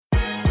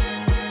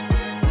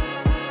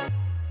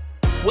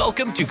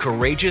Welcome to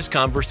Courageous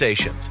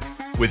Conversations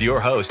with your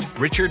host,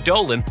 Richard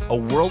Dolan, a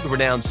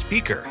world-renowned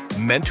speaker,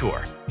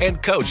 mentor,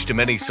 and coach to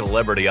many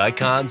celebrity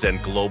icons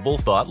and global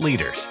thought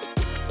leaders.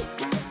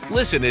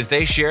 Listen as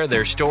they share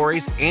their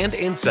stories and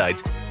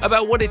insights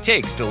about what it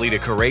takes to lead a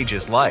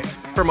courageous life,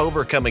 from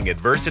overcoming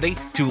adversity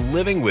to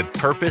living with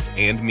purpose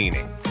and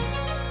meaning.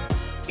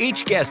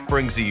 Each guest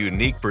brings a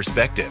unique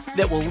perspective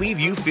that will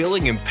leave you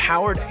feeling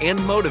empowered and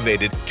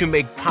motivated to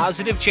make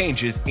positive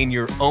changes in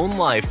your own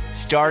life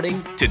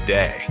starting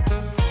today.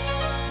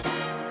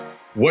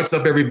 What's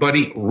up,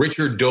 everybody?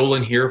 Richard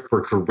Dolan here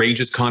for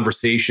Courageous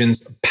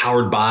Conversations,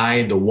 powered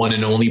by the one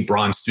and only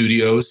Braun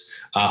Studios.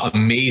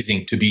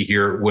 Amazing to be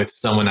here with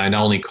someone I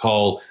not only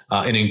call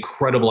an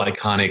incredible,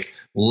 iconic,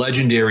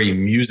 legendary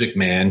music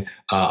man,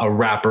 a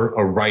rapper,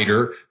 a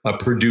writer, a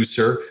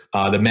producer,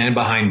 the man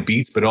behind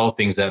beats, but all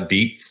things that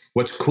beat.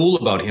 What's cool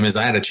about him is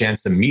I had a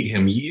chance to meet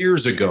him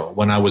years ago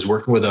when I was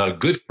working with a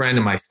good friend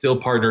and my still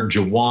partner,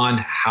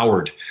 Genuwine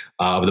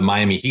of the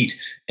Miami Heat.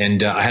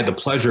 And I had the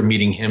pleasure of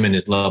meeting him and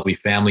his lovely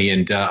family.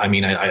 And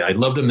I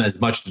love them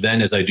as much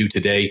then as I do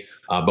today.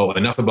 But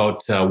enough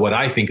about what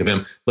I think of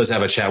him. Let's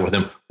have a chat with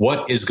him.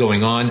 What is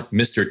going on,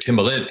 Mr.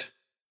 Timbaland?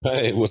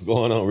 Hey, what's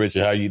going on,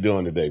 Richard? How you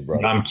doing today, bro?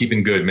 I'm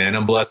keeping good, man.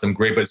 I'm blessed. I'm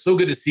great. But it's so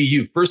good to see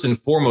you. First and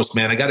foremost,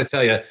 man, I got to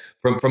tell you,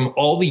 from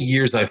all the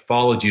years I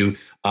followed you,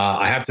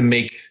 I have to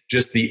make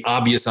just the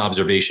obvious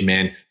observation,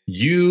 man.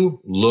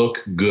 You look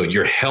good.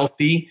 You're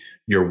healthy.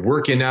 You're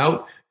working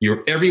out.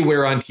 You're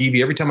everywhere on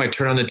TV. Every time I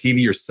turn on the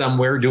TV, you're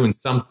somewhere doing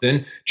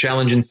something,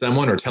 challenging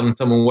someone or telling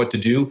someone what to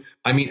do.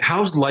 I mean,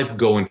 how's life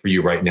going for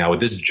you right now at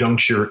this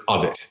juncture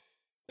of it?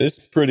 It's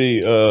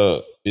pretty,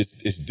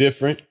 it's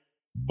different,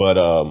 but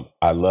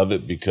I love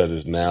it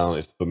because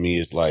for me,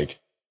 it's like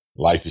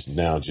life is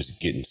now just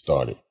getting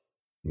started.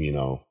 You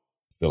know,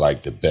 I feel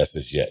like the best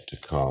is yet to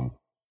come.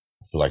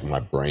 I feel like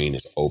my brain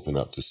is open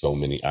up to so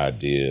many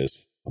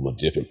ideas. I'm a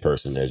different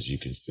person, as you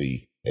can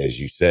see, as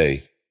you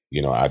say.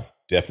 You know, I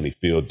definitely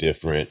feel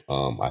different.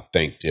 I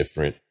think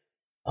different.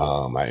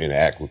 I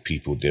interact with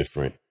people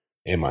different,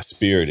 and my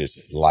spirit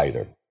is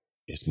lighter.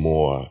 It's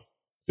more,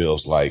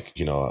 feels like,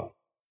 you know,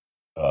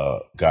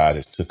 God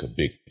has took a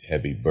big,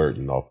 heavy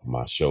burden off of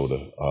my shoulder.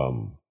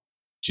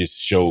 Just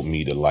showed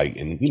me the light,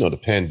 and you know, the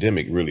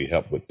pandemic really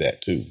helped with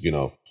that too. You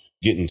know,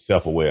 getting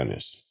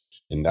self-awareness,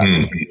 and that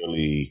was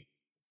really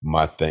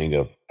my thing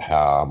of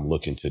how I'm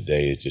looking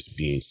today is just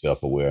being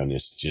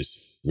self-awareness,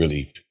 just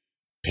really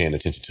paying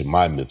attention to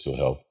my mental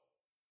health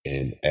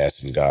and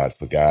asking God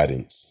for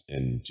guidance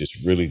and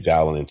just really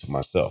dialing into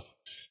myself.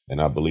 And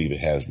I believe it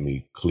has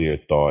me clear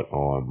thought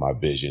on my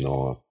vision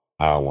on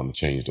how I want to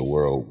change the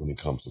world when it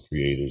comes to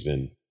creators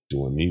and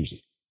doing music.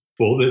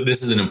 Well,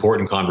 this is an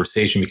important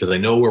conversation because I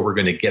know where we're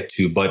going to get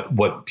to, but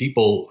what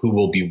people who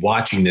will be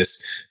watching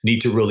this need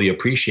to really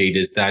appreciate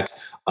is that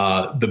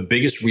the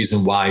biggest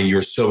reason why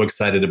you're so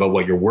excited about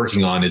what you're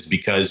working on is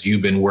because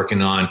you've been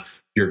working on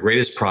your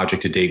greatest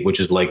project to date, which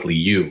is likely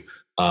you,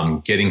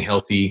 getting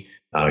healthy,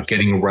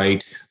 getting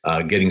right,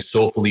 getting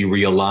soulfully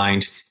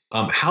realigned.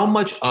 How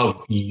much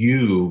of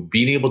you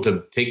being able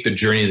to take the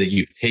journey that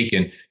you've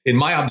taken, in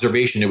my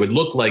observation, it would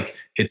look like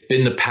it's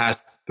been the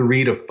past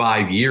 3 to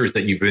 5 years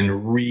that you've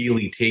been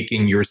really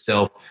taking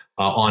yourself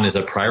on as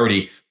a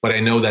priority. But I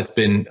know that's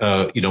been,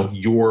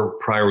 your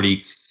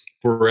priority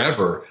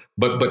forever.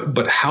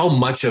 But how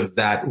much of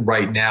that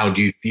right now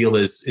do you feel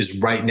is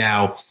right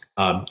now?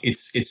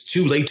 It's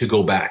too late to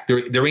go back.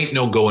 There ain't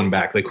no going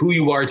back. Like who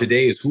you are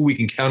today is who we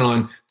can count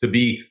on to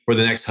be for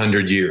the next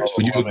 100 years.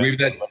 Would you agree with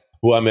that?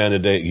 Who I'm at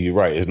today, you're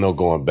right. There's no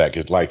going back.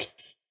 It's like,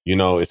 you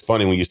know, it's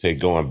funny when you say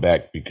going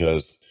back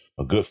because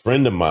a good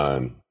friend of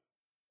mine,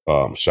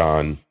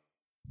 Sean,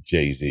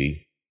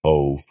 Jay-Z,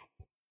 Hove,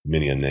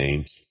 many a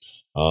names,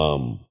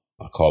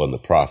 I call him the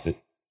prophet.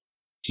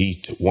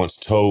 He once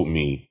told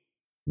me,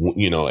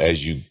 you know,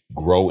 as you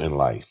grow in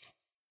life,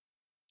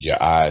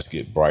 your eyes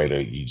get brighter.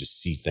 You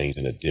just see things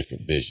in a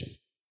different vision.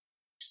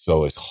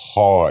 So it's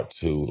hard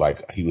to,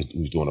 like, he was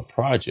doing a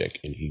project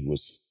and he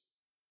was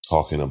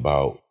talking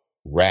about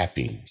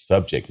rapping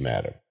subject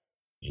matter.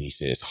 And he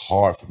said, it's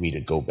hard for me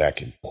to go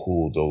back and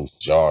pull those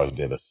jars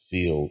that are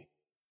sealed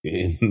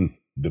in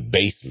the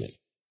basement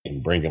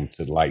and bring them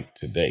to light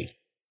today.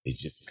 It's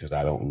just because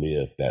I don't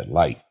live that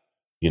light,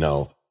 you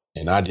know,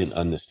 and I didn't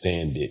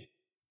understand it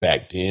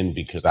back then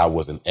because I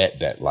wasn't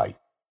at that light.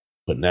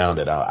 But now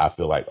that I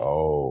feel like,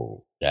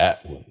 oh,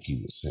 that's what he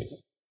was saying.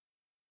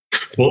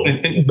 Well,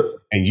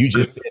 and you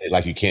just said it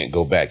like you can't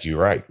go back. You're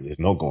right. There's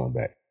no going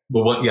back.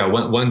 Well,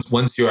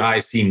 once your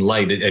eyes seen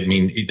light,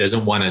 it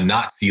doesn't want to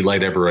not see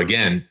light ever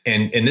again.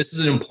 And this is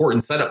an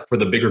important setup for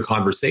the bigger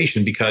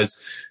conversation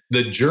because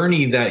the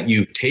journey that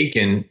you've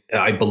taken,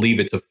 I believe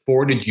it's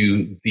afforded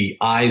you the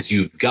eyes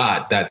you've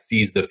got that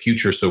sees the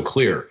future so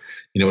clear.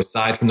 You know,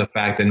 aside from the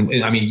fact that,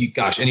 I mean,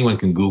 anyone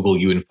can Google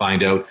you and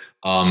find out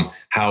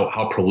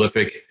how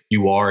prolific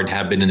you are and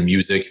have been in the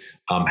music,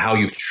 how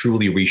you've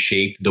truly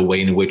reshaped the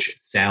way in which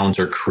sounds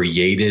are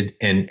created.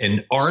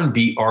 And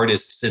R&B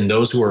artists and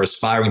those who are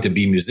aspiring to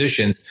be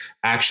musicians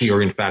actually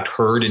are in fact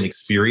heard and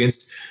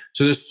experienced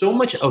So there's so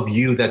much of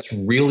you that's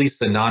really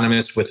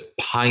synonymous with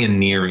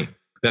pioneering.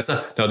 That's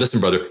not, now listen,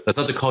 brother, that's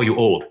not to call you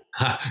old,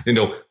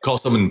 call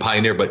someone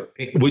pioneer, but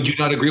would you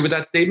not agree with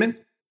that statement?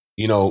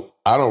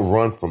 I don't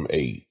run from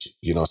age.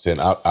 You know what I'm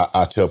saying?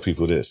 I tell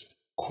people this.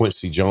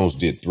 Quincy Jones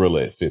did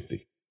Thriller at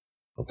 50.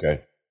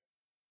 Okay.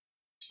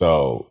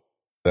 So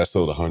that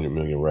sold 100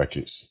 million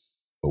records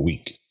a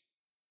week.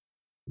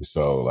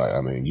 So,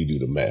 you do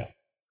the math.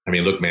 I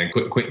mean, look, man,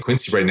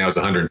 Quincy right now is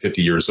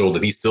 150 years old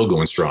and he's still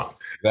going strong.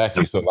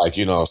 Exactly. So,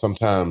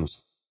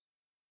 sometimes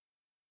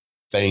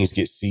things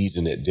get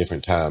seasoned at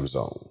different time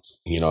zones.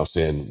 You know what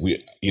I'm saying?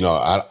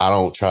 I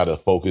don't try to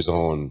focus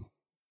on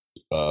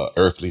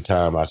earthly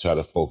time. I try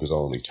to focus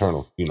on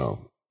eternal,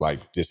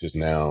 this is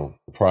now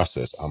the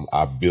process.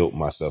 I built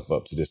myself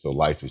up to this. So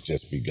life has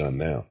just begun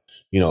now.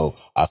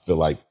 I feel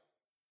like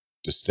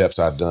the steps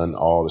I've done,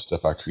 all the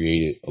stuff I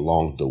created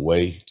along the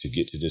way to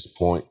get to this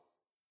point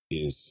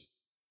is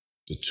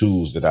the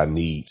tools that I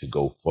need to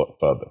go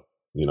further.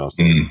 You know what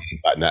I'm saying?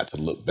 Not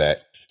to look back.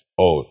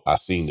 Oh, I've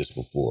seen this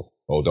before.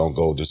 Oh, don't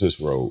go to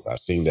this road. I've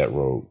seen that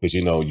road. Because,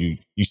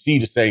 you see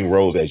the same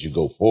roads as you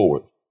go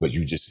forward, but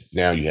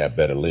now you have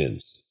better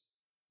lens.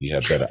 You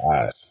have better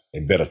eyes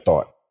and better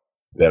thought,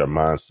 better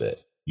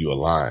mindset. You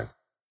align.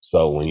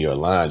 So when you're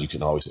aligned, you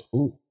can always say,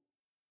 ooh,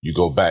 you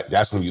go back.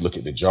 That's when you look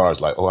at the jars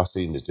like, oh, I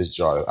seen this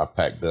jar I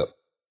packed up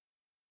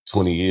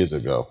 20 years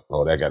ago.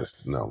 Oh, we're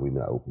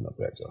not opening up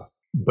that jar.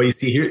 But you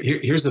see,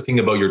 here's the thing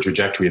about your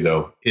trajectory,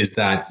 though, is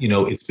that,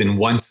 it's been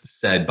once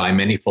said by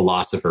many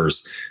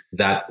philosophers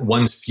that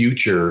one's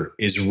future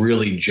is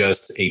really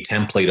just a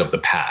template of the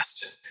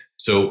past.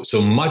 So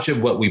much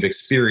of what we've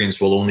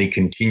experienced will only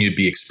continue to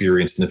be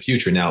experienced in the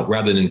future. Now,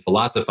 rather than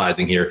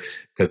philosophizing here,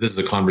 because this is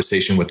a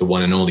conversation with the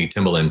one and only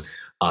Timbaland,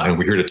 and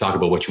we're here to talk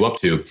about what you're up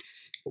to.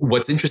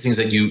 What's interesting is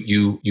that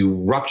you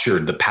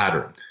ruptured the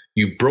pattern.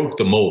 You broke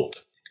the mold.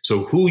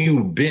 So who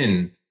you've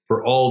been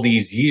for all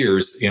these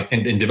years,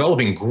 and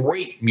developing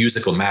great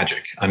musical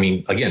magic. I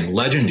mean, again,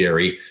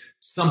 legendary,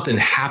 something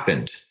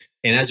happened.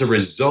 And as a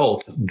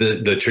result,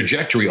 the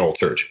trajectory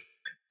altered.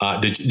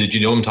 Did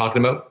you know what I'm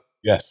talking about?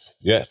 Yes.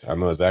 I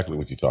know exactly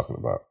what you're talking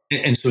about.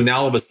 And so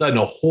now all of a sudden,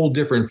 a whole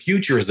different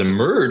future has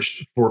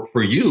emerged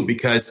for you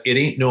because it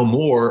ain't no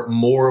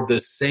more of the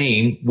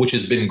same, which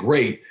has been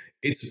great.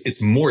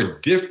 It's more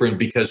different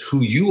because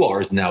who you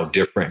are is now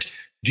different.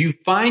 Do you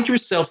find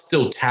yourself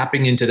still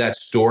tapping into that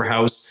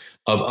storehouse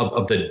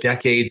of the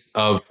decades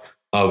of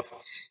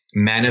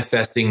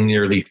manifesting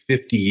nearly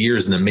 50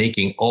 years in the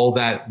making, all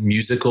that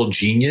musical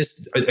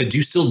genius? Do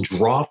you still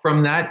draw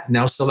from that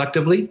now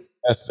selectively?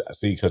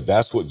 Because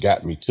that's what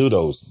got me to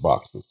those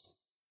boxes.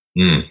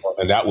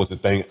 And that was the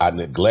thing I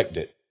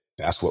neglected.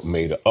 That's what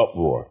made an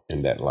uproar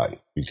in that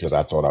life because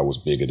I thought I was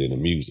bigger than the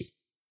music.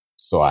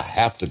 So I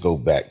have to go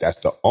back. That's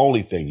the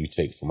only thing you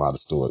take from out of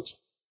storage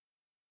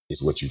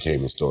is what you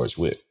came in storage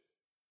with.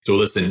 So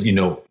listen,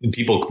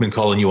 people have been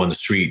calling you on the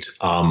street,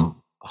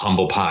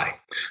 humble pie.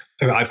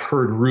 I've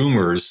heard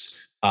rumors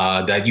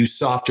that you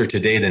softer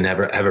today than have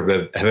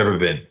ever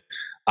been.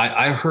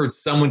 I heard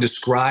someone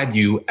describe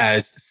you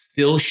as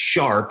still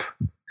sharp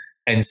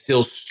and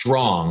still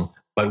strong,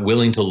 but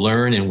willing to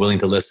learn and willing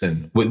to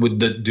listen.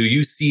 Do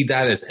you see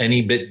that as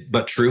any bit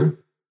but true?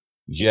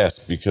 Yes,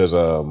 because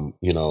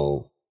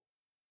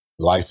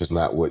life is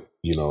not what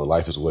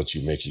life is what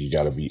you make it. You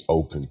got to be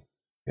open,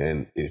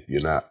 and if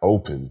you're not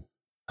open,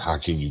 how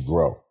can you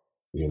grow?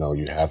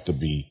 You have to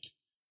be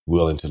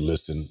willing to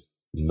listen,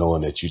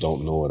 knowing that you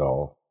don't know it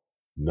all.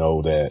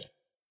 Know that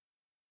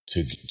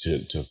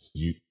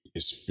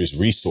it's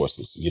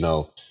resources.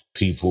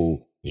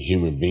 People,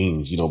 human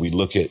beings. We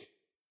look at.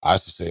 I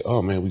used to say,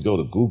 oh man, we go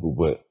to Google,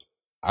 but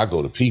I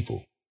go to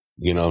people.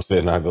 You know what I'm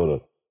saying? I go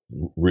to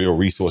real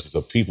resources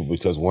of people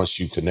because once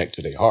you connect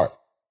to their heart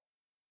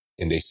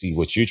and they see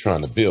what you're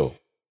trying to build,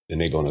 then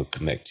they're going to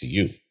connect to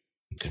you.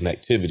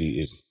 Connectivity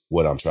is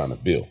what I'm trying to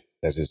build.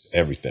 That's just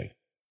everything.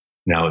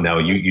 Now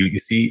you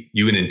see,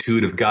 you an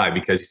intuitive guy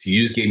because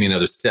you just gave me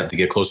another step to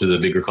get closer to the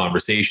bigger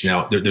conversation.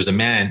 Now there's a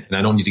man, and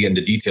I don't need to get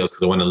into details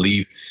because I want to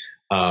leave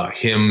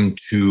him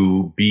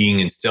to being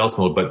in stealth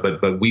mode,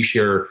 but we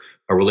share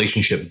a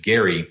relationship,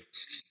 Gary.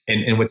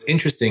 And what's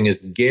interesting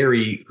is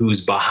Gary,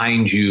 who's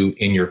behind you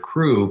in your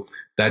crew,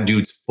 that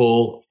dude's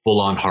full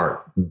on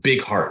heart,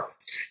 big heart.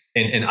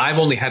 And I've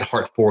only had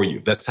heart for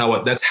you. That's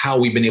how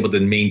we've been able to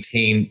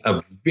maintain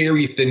a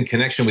very thin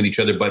connection with each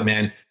other. But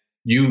man,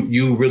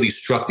 you really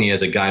struck me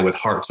as a guy with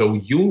heart. So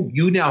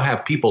you now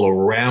have people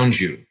around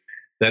you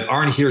that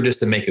aren't here just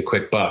to make a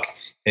quick buck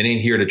and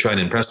ain't here to try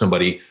to impress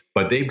nobody,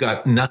 but they've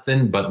got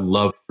nothing but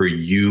love for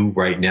you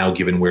right now,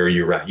 given where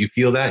you're at. You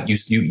feel that? You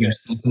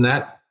sense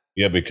that?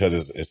 Yeah,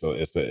 because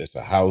it's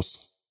a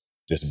house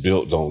that's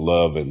built on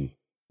love, and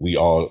we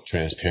all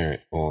transparent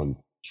on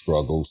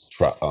struggles,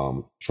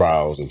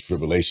 trials, and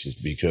tribulations.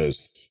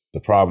 Because the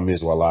problem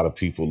is, why a lot of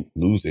people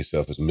lose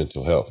themselves is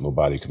mental health.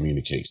 Nobody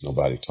communicates.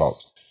 Nobody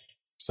talks.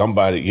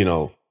 Somebody,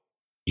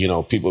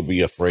 people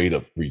be afraid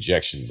of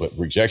rejection, but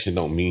rejection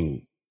don't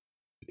mean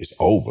it's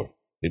over.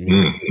 It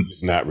means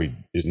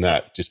it's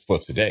not just for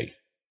today.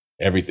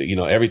 everything,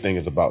 everything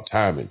is about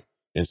timing.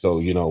 And so,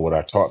 what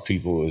I taught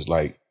people is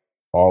like,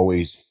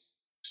 always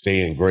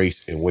stay in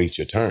grace and wait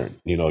your turn.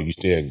 You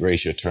stay in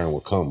grace, your turn will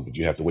come, but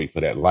you have to wait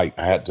for that light.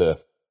 I had to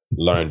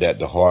learn that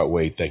the hard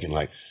way, thinking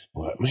like,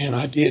 well, man,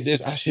 I did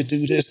this, I should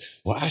do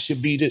this, well, I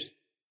should be this.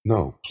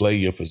 No, play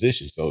your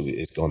position so that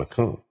it's going to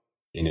come.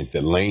 And in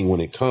the lane,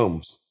 when it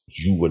comes,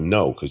 you will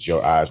know because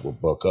your eyes will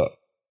buck up.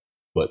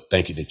 But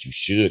thinking that you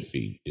should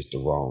be is the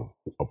wrong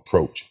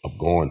approach of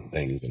going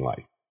things in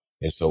life.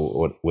 And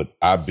so what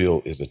I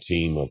built is a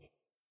team of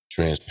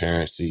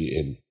transparency,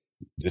 and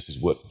this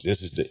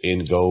is the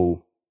end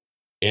goal.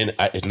 And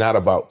it's not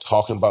about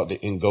talking about the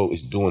end goal,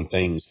 it's doing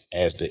things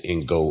as the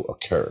end goal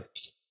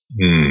occurs.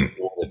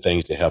 The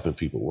things that helping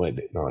people win.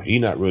 No,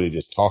 he's not really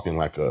just talking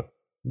like a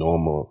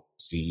normal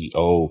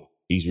CEO.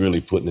 He's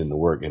really putting in the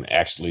work and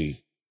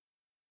actually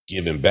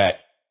giving back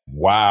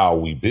while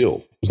we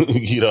build.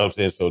 You know what I'm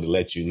saying? So to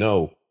let you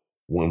know,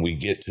 when we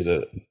get to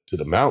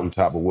the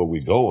mountaintop of where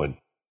we're going,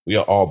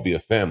 we'll all be a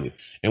family.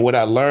 And what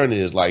I learned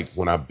is like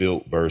when I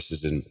built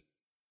Versus and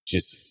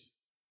just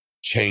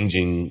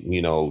changing,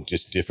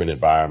 just different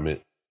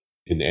environment.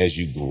 And as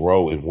you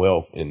grow in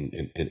wealth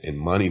and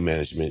money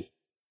management,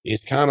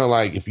 it's kind of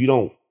like if you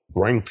don't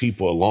bring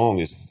people along,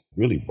 it's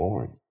really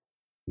boring.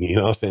 You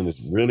know what I'm saying?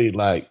 It's really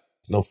like,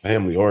 it's no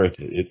family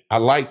oriented. It's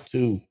like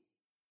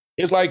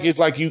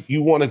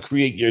you want to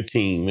create your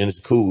team and it's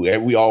cool.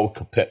 We all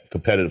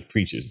competitive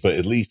creatures, but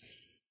at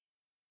least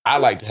I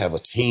like to have a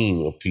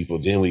team of people.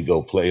 Then we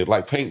go play. It's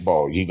like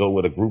paintball. You go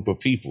with a group of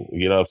people.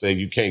 You know what I'm saying?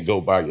 You can't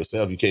go by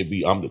yourself. You can't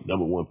be, I'm the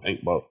number one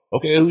paintball.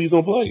 Okay, who you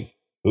going to play?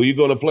 Who you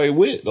going to play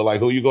with? Or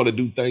like, who you going to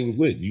do things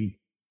with? You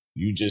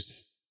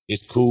just,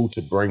 it's cool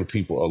to bring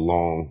people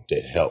along to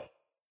help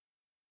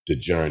the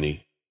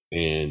journey.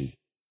 And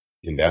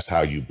that's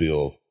how you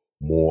build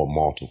more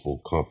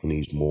multiple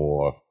companies,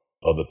 more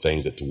other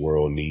things that the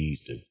world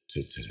needs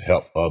to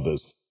help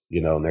others.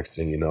 Next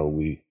thing you know,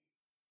 we,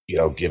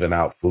 giving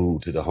out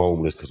food to the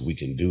homeless because we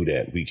can do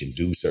that. We can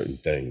do certain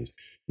things.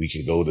 We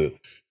can go to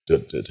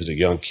the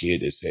young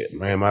kid that said,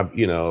 man,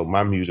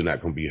 my music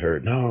not going to be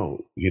heard.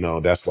 No,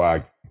 that's why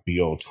I be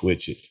on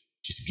Twitch,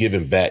 just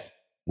giving back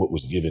what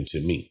was given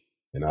to me.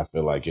 And I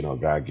feel like,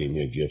 God gave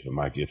me a gift and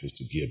my gift is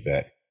to give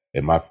back.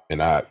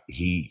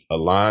 He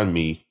aligned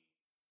me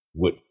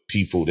with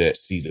people that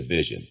see the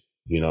vision,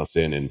 you know what I'm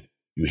saying? And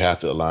you have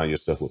to align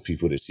yourself with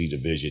people that see the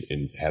vision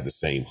and have the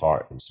same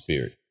heart and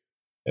spirit.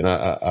 And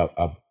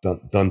I've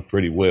done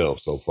pretty well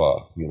so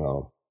far,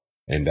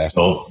 and that's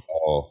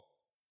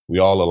we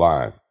all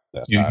align.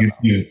 That's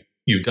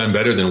you've done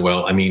better than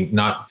well. I mean,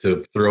 not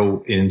to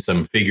throw in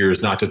some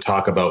figures, not to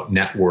talk about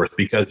net worth,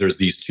 because there's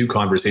these two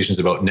conversations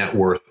about net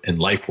worth and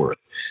life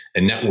worth.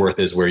 And net worth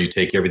is where you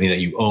take everything that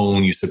you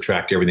own, you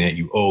subtract everything that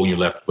you owe, and you're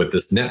left with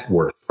this net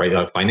worth, right?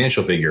 A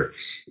financial figure.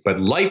 But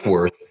life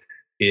worth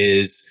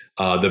is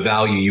the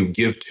value you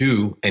give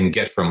to and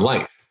get from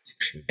life.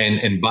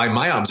 And by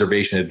my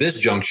observation at this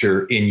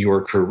juncture in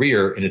your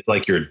career, and it's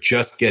like you're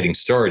just getting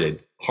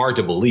started, hard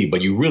to believe, but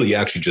you really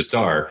actually just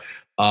are.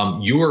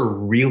 You are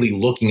really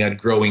looking at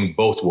growing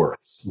both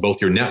worths,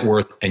 both your net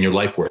worth and your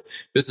life worth.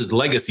 This is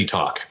legacy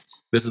talk.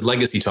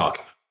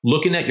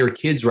 Looking at your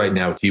kids right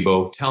now,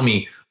 Thibaut, tell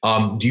me,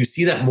 do you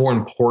see that more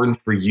important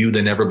for you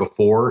than ever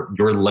before?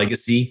 Your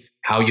legacy,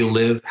 how you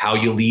live, how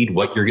you lead,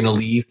 what you're going to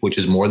leave, which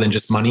is more than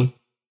just money?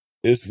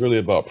 It's really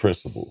about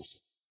principles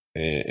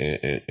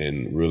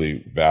and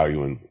really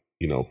valuing,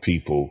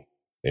 people.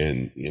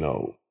 And,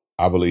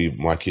 I believe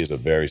my kids are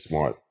very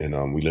smart,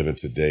 and we live in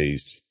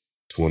today's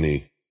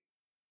 20th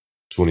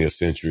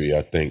century.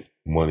 I think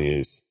money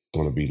is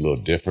going to be a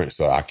little different.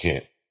 So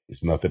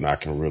it's nothing I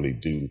can really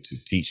do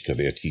to teach because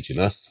they're teaching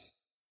us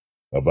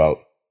about,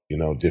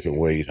 different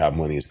ways how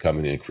money is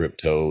coming in,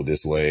 crypto,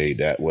 this way,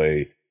 that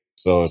way.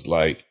 So it's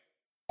like,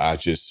 I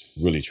just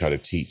really try to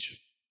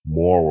teach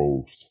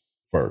morals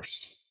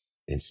first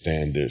and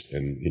standards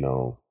and,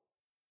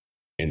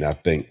 and I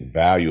think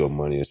value of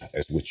money is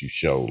what you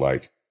show,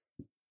 like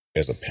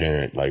as a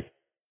parent, like,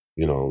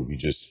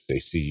 they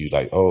see you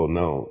like, oh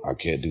no, I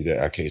can't do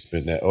that. I can't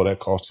spend that. Oh, that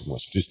costs too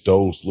much. Just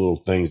those little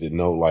things that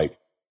like,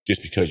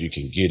 just because you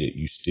can get it,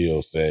 you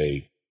still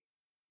say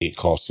it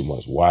costs too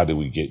much. Why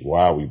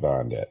are we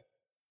buying that?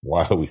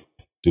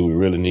 Do we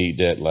really need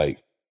that?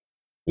 Like,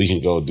 we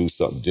can go do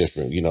something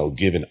different,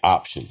 giving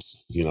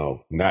options,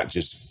 not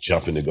just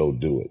jumping to go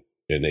do it.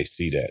 And they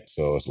see that.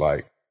 So it's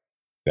like,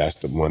 that's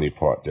the money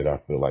part that I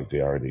feel like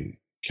they already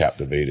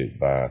captivated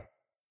by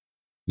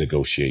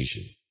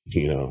negotiation,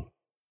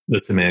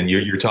 Listen, man,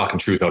 you're talking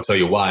truth. I'll tell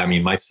you why. I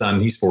mean, my son,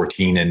 he's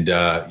 14 and,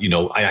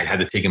 I had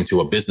to take him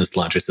to a business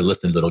lunch. I said,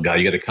 listen, little guy,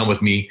 you got to come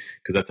with me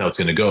because that's how it's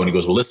going to go. And he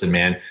goes, well, listen,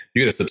 man,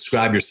 you got to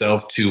subscribe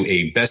yourself to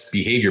a best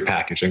behavior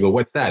package. I go,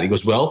 what's that? He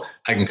goes, well,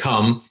 I can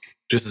come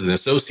just as an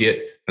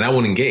associate and I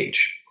won't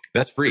engage.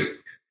 That's free.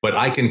 But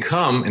I can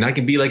come and I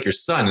can be like your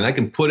son and I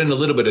can put in a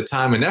little bit of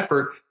time and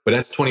effort, but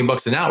that's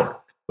 $20 an hour.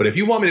 But if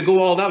you want me to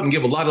go all out and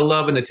give a lot of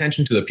love and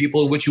attention to the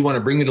people which you want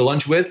to bring me to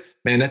lunch with,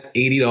 man, that's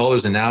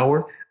 $80 an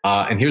hour.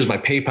 And here's my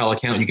PayPal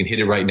account. You can hit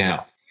it right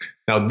now.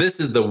 Now, this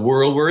is the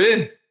world we're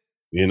in.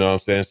 You know what I'm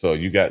saying? So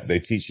they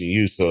teaching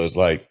you. So it's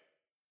like,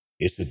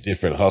 it's a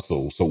different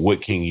hustle. So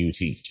what can you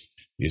teach?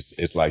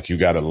 It's like, you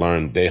got to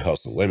learn their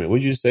hustle. Wait a minute,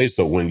 what did you say?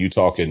 So when you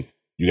talking,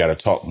 you got to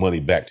talk money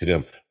back to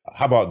them.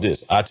 How about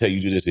this? I tell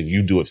you do this and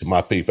you do it to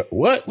my PayPal.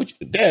 What?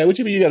 Dad, what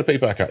you mean you got a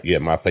PayPal account? Yeah,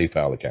 my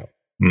PayPal account.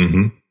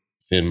 Mm-hmm.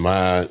 Send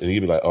mine. And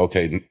you'd be like,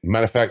 okay.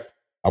 Matter of fact,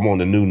 I'm on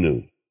the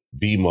new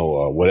Vimo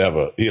or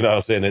whatever. You know what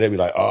I'm saying? And they'd be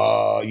like,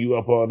 oh, you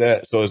up on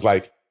that? So it's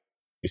like,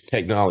 it's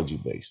technology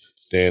based.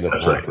 Stand up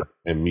right.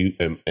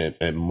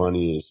 and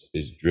money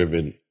is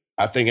driven.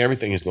 I think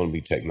everything is going to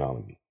be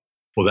technology.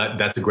 Well,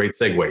 that's a great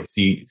segue.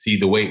 See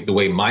the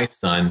way my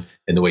son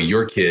and the way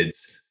your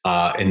kids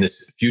and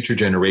this future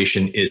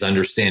generation is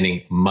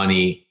understanding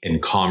money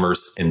and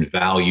commerce and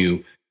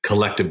value,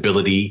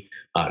 collectability,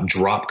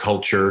 drop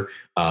culture,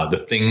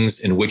 the things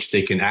in which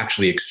they can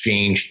actually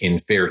exchange in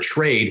fair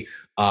trade.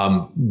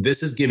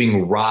 This is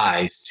giving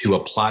rise to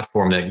a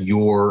platform that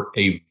you're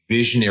a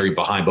visionary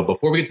behind. But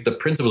before we get to the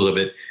principles of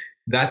it,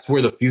 that's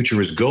where the future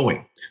is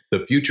going.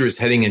 The future is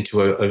heading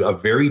into a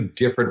very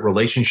different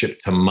relationship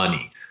to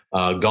money.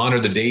 Gone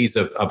are the days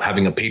of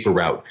having a paper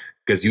route,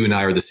 because you and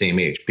I are the same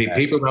age.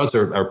 Paper routes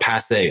are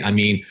passe. I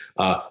mean,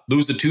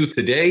 lose a tooth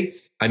today.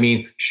 I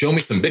mean, show me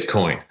some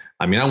Bitcoin.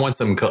 I mean, I want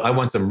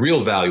some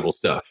real valuable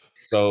stuff.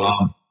 So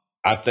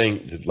I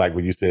think, like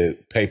when you said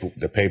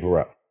the paper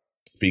route,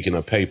 speaking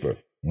of paper,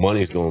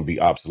 money is going to be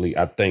obsolete.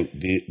 I think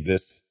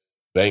this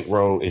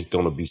bankroll is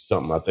going to be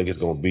something. I think it's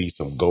going to be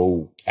some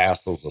gold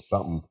tassels or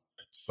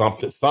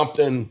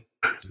something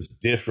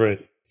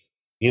different.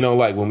 You know,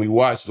 like when we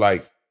watch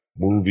like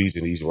movies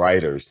and these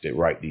writers that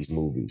write these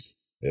movies,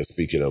 they're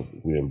speaking of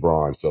William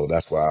Braun. So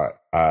that's why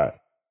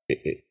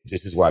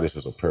this is why this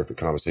is a perfect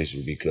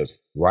conversation, because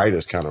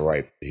writers kind of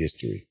write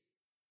history.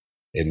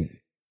 And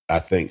I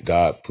think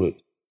God put,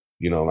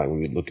 you know, like when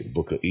we look at the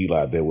book of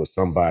Eli, there was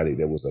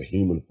a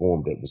human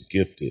form that was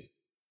gifted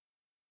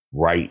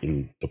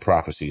writing the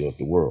prophecy of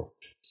the world.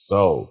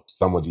 So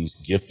some of these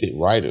gifted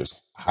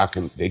writers,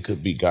 they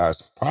could be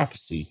God's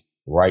prophecy,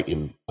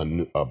 writing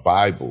a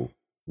Bible,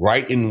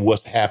 writing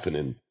what's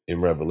happening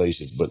in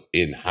Revelations, but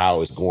in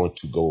how it's going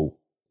to go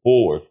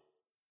forward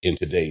in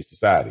today's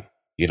society.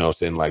 You know what I'm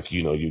saying? Like,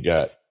 you know,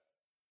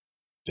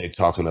 they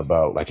talking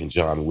about like in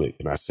John Wick,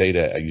 and I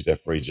use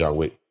that phrase, John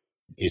Wick,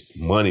 it's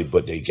money,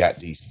 but they got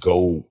these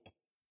gold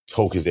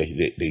tokens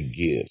that they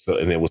give. So,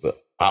 and it was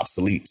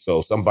obsolete.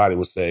 So somebody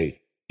would say,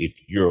 if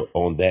you're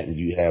on that and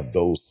you have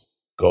those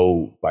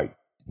gold, like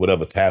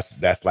whatever task,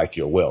 that's like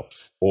your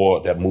wealth.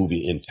 Or that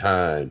movie In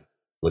Time,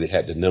 where they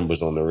had the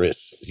numbers on the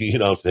wrist. You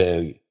know what I'm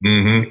saying?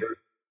 Mm-hmm.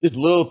 Just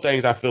little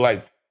things. I feel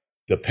like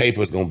the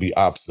paper is going to be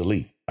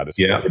obsolete.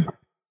 Yeah.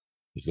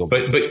 It's gonna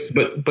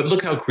but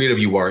look how creative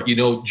you are. You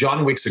know,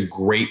 John Wick's a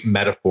great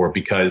metaphor,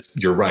 because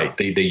you're right.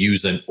 They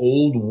use an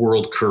old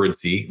world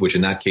currency, which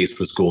in that case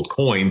was gold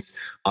coins,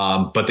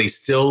 but they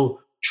still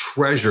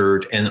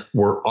treasured and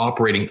were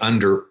operating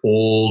under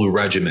old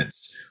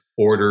regiments,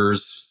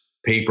 orders,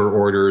 paper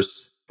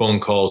orders,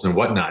 phone calls, and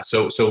whatnot.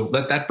 So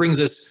that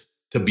brings us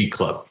to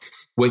BeatClub.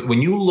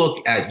 When you look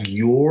at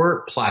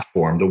your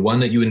platform, the one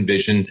that you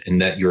envisioned and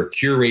that you're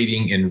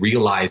curating and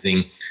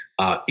realizing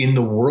in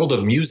the world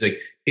of music,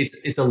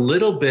 it's a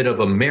little bit of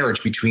a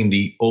marriage between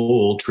the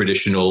old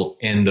traditional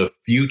and the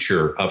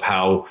future of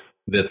how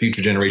the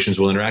future generations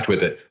will interact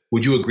with it.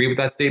 Would you agree with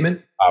that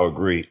statement? I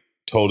agree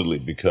totally,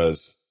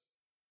 because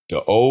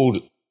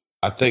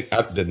I think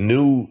the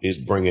new is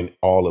bringing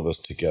all of us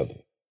together,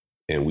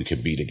 and we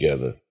can be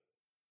together.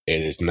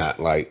 And it's not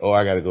like, oh,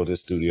 I got to go to the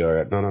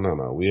studio.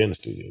 No. We're in the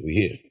studio. We're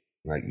here.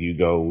 Like you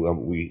go,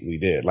 we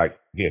there. Like,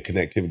 yeah,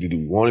 connectivity. Do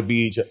we want to be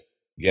each other?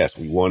 Yes,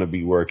 we want to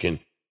be working,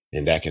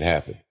 and that can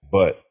happen.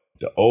 But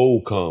the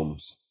old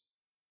comes,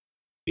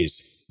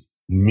 it's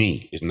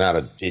me. It's not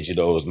a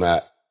digital. It's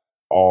not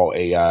all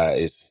AI.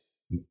 It's,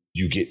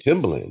 you get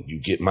Timbaland. You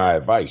get my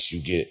advice.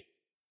 You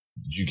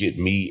get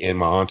me and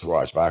my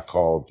entourage. If I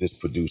call this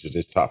producer,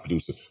 this top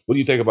producer, what do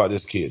you think about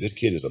this kid? This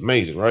kid is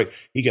amazing, right?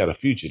 He got a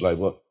future. Like,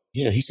 well,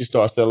 yeah, he should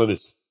start selling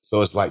this.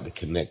 So it's like the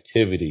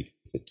connectivity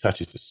that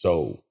touches the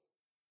soul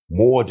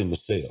more than the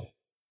sale.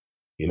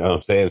 You know what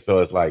I'm saying?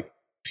 So it's like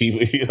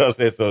people, you know what I'm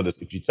saying? So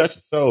if you touch the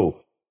soul,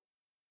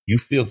 you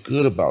feel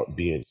good about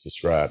being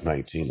subscribed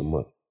 $19 a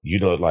month. You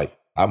know, like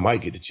I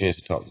might get the chance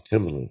to talk to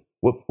Timbaland.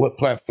 What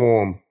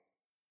platform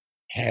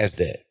has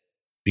that?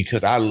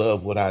 Because I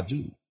love what I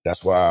do.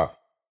 That's why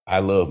I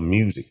love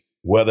music.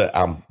 Whether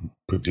I'm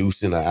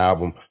producing an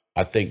album,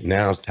 I think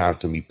now it's time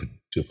to me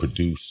to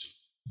produce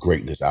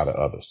greatness out of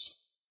others.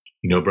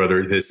 You know,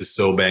 brother, this is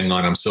so bang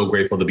on. I'm so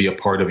grateful to be a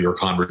part of your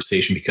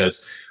conversation,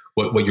 because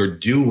what you're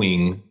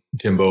doing,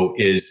 Timbo,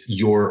 is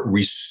you're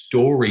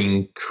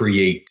restoring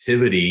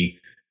creativity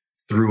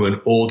through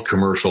an old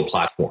commercial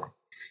platform.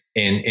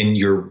 And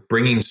you're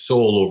bringing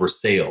soul over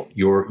sale.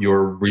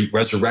 You're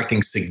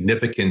resurrecting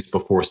significance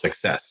before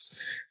success,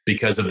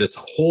 because of this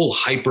whole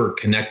hyper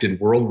connected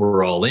world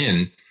we're all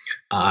in.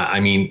 I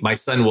mean, my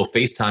son will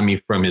FaceTime me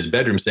from his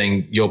bedroom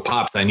saying, yo,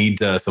 Pops, I need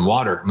some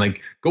water. I'm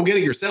like, go get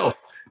it yourself.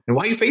 And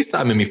why are you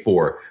FaceTiming me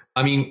for?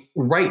 I mean,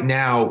 right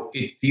now,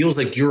 it feels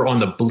like you're on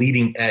the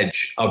bleeding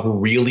edge of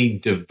really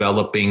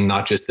developing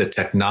not just the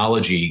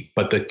technology,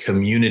 but the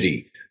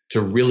community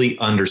to really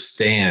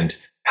understand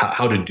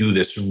how to do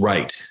this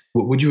right.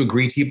 Would you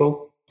agree,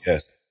 Thibaut?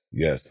 Yes,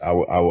 yes. I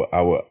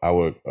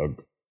would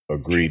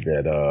agree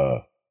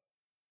that,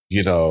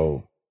 you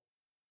know,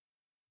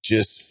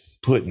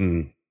 just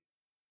putting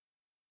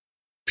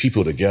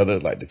people together,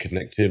 like the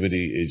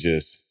connectivity,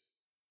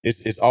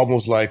 it's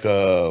almost like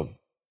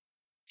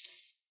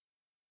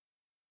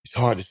it's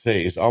hard to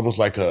say. It's almost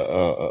like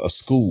a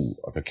school,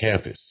 like a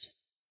campus,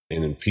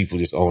 and then people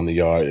just own the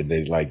yard, and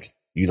they like,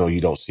 you know,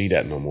 you don't see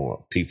that no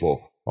more.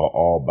 People are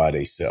all by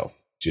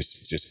themselves,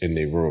 just in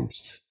their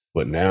rooms.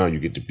 But now you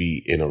get to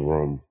be in a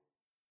room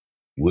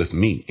with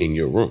me in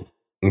your room.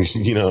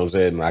 You know what I'm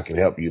saying? And I can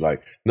help you.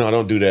 Like, no,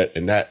 don't do that.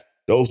 And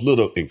those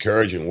little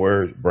encouraging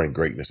words bring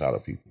greatness out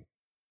of people.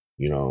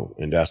 You know,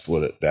 and that's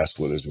what it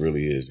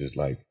really is. It's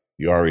like,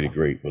 you're already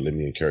great, but let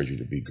me encourage you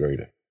to be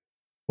greater.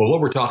 Well,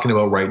 what we're talking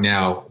about right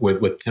now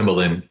with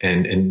Timbaland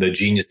and the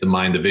genius, the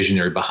mind, the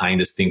visionary behind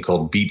this thing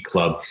called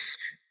BeatClub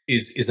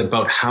is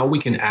about how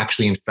we can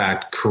actually, in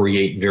fact,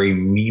 create very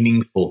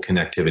meaningful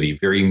connectivity,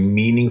 very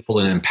meaningful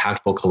and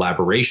impactful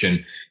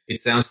collaboration.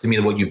 It sounds to me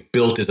that what you've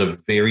built is a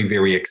very,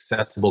 very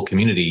accessible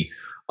community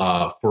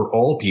for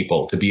all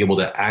people to be able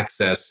to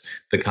access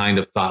the kind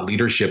of thought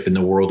leadership in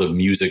the world of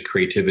music,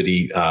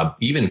 creativity,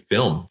 even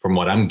film, from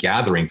what I'm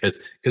gathering,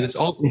 because it's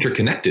all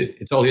interconnected.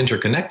 It's all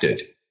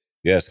interconnected.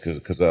 Yes,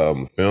 because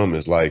film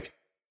is like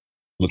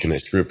looking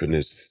at script, and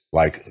it's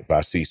like, if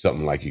I see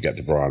something like you got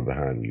the broad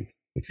behind you,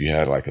 if you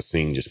had like a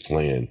scene just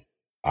playing,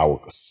 I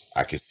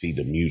could see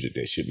the music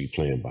that should be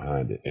playing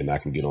behind it, and I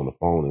can get on the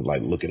phone and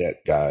like, look at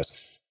that,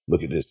 guys,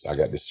 look at this, I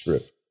got this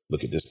script,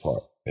 look at this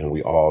part, and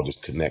we all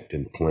just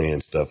connecting, playing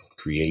stuff,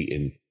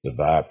 creating the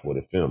vibe for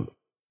the film.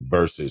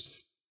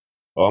 Versus,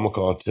 oh, I'm gonna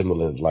call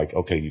Timbaland. Like,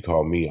 okay, you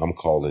call me, I'm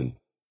putting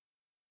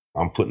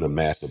a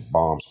massive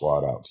bomb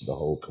squad out to the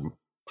whole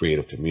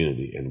creative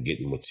community and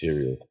getting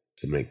material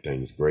to make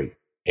things great,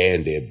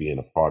 and they're being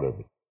a part of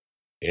it.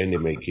 And they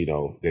make, you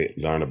know, they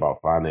learn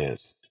about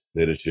finance,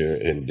 literature,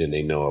 and then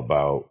they know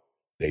about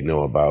they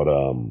know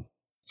that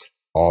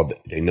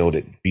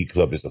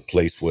BeatClub is a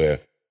place where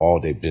all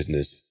their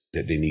business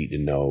that they need to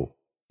know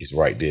is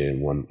right there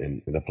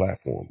in a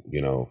platform.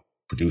 You know,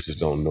 producers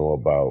don't know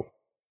about,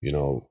 you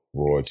know,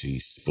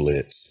 royalties,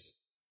 splits,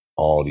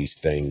 all these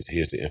things.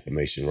 Here's the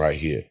information right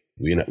here.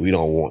 We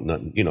don't want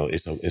nothing. You know,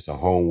 it's a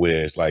home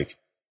where it's like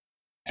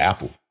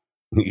Apple.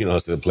 You know,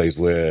 it's a place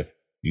where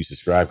you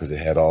subscribe because it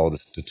had all the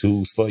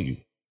tools for you,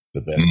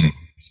 the best tools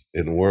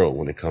in the world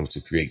when it comes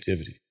to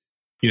creativity.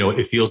 You know,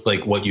 it feels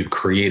like what you've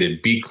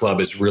created,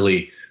 BeatClub, is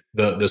really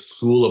the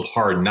school of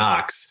hard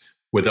knocks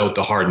without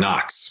the hard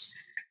knocks.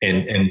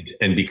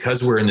 And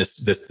because we're in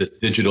this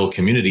digital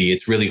community,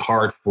 it's really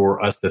hard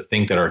for us to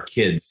think that our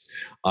kids,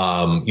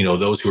 you know,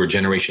 those who are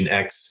Generation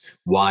X,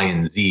 Y,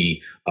 and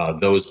Z,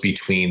 those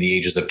between the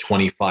ages of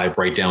 25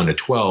 right down to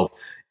 12,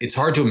 it's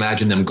hard to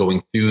imagine them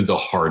going through the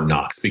hard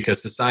knocks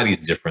because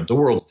society's different, the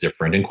world's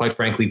different, and quite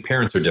frankly,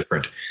 parents are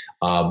different.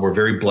 We're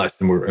very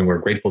blessed and we're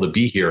grateful to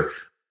be here.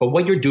 But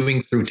what you're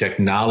doing through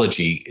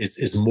technology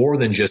is more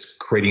than just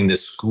creating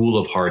this school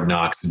of hard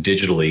knocks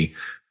digitally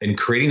and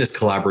creating this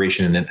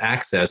collaboration and then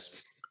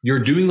access.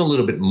 You're doing a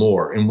little bit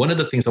more. And one of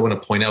the things I want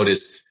to point out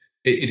is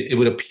it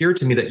would appear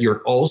to me that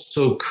you're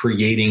also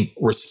creating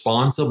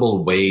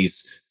responsible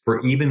ways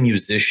for even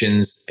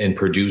musicians and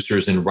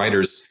producers and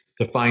writers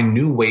to find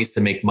new ways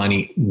to make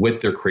money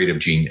with their creative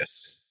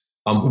genius.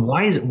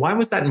 Why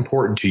was that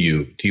important to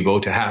you,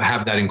 Thibaut, to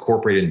have that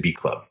incorporated in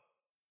BeatClub?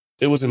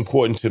 It was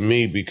important to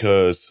me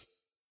because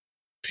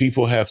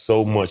people have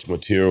so much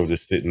material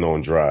just sitting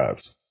on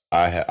drives.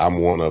 I'm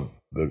one of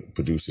the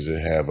producers that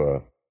have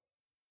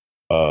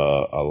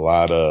a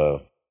lot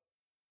of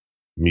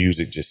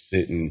music just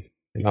sitting,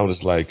 and I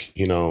was like,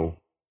 you know,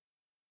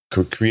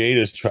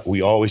 creators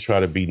we always try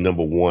to be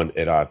number one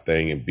at our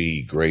thing and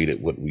be great at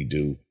what we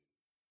do,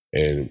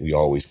 and we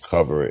always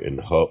cover it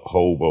and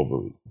hold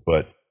over it.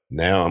 But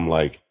now I'm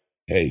like,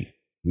 hey,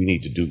 we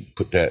need to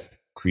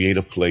create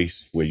a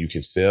place where you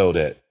can sell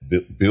that,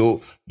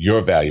 build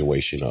your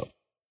valuation up,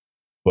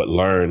 but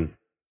learn,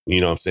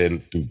 you know what I'm saying,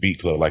 through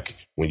BeatClub. Like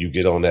when you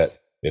get on that,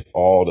 if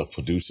all the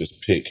producers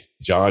pick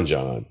John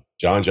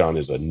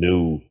is a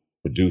new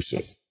producer.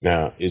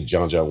 Now, is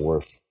John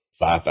worth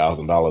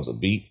 $5,000 a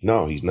beat?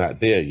 No, he's not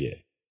there yet,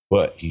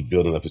 but he's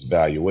building up his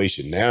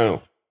valuation.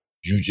 Now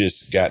you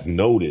just got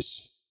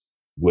noticed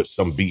with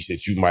some beats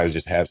that you might have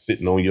just had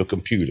sitting on your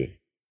computer,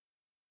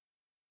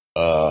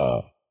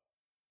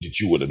 that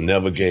you would have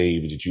never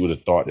gave, that you would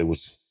have thought it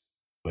was,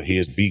 but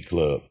here's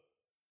BeatClub.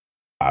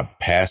 I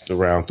passed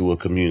around through a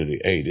community.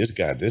 Hey, this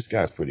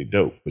guy's pretty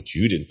dope, but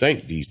you didn't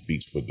think these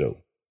beats were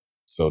dope.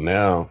 So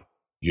now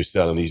you're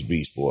selling these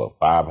beats for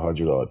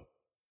 $500 or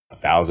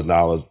 $1,000,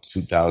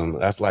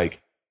 $2,000.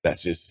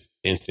 That's just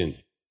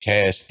instant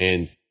cash.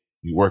 And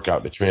you work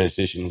out the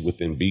transition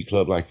within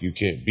BeatClub. Like you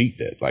can't beat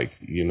that. Like,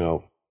 you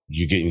know,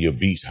 you're getting your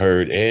beats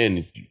heard,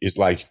 and it's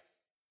like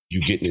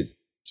you getting it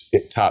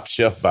hit Top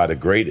Chef by the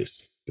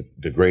greatest,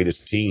 the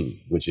greatest team,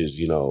 which is,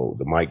 you know,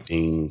 the Mike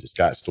Deans, the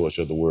Scott Storch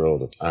of the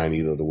world, the Tiny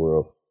of the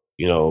world.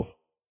 You know,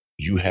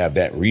 you have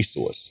that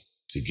resource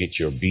to get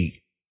your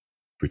beat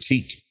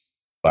critiqued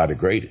by the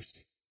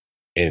greatest.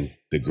 And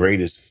the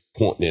greatest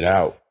pointing it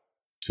out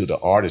to the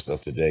artists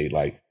of today,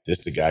 like, this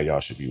the guy y'all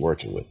should be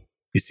working with.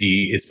 You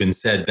see, it's been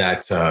said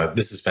that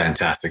this is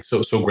fantastic.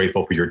 So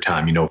grateful for your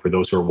time. You know, for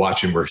those who are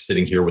watching, we're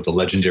sitting here with a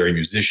legendary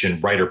musician,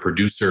 writer,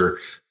 producer,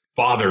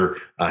 father,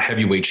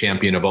 heavyweight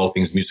champion of all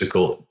things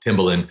musical,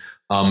 Timbaland.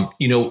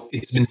 You know,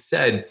 it's been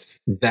said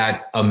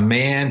that a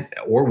man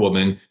or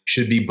woman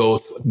should be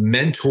both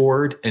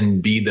mentored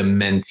and be the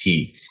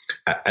mentee,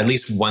 at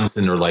least once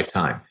in their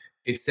lifetime.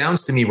 It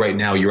sounds to me right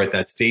now you're at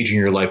that stage in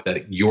your life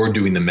that you're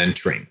doing the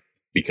mentoring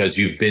because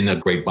you've been a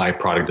great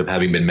byproduct of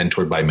having been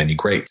mentored by many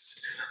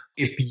greats.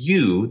 If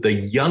you, the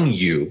young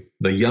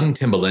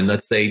Timbaland,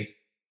 let's say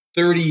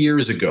 30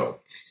 years ago,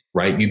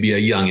 right? You'd be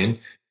a youngin',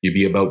 you'd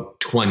be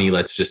about 20,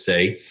 let's just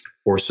say,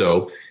 or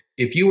so.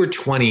 If you were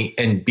 20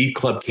 and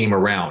BeatClub came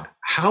around,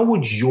 how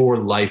would your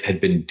life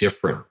have been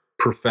different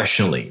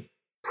professionally,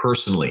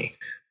 personally?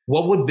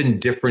 What would have been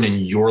different in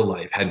your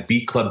life had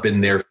BeatClub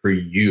been there for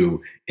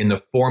you in the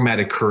format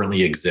it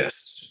currently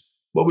exists?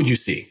 What would you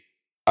see?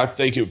 I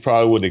think it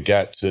probably would have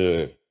got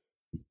to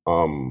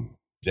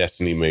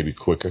Destiny maybe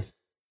quicker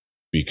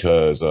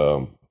because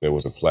there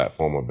was a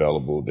platform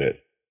available that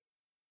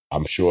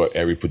I'm sure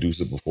every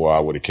producer before I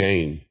would have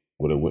came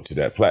would have went to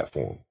that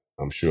platform.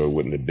 I'm sure it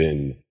wouldn't have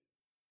been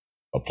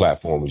a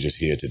platform just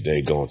here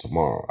today, gone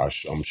tomorrow.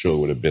 I'm sure it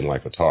would have been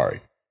like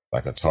Atari.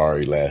 Like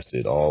Atari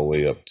lasted all the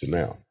way up to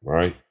now,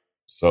 right?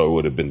 So it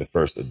would have been the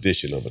first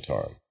edition of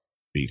Atari.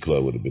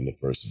 BeatClub would have been the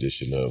first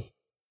edition of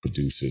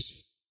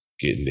producers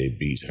getting their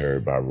beats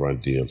heard by Run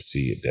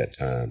DMC at that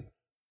time.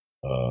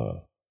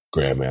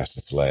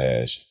 Grandmaster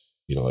Flash,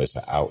 you know, it's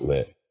an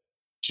outlet,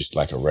 just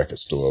like a record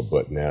store,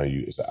 but now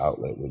it's an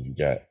outlet where you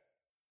got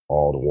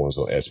all the ones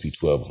on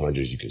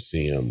SP1200s. You can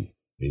see them,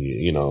 and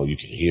you know, you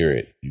can hear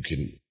it, you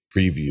can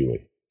preview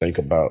it.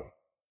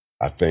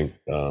 I think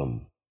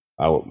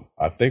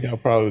I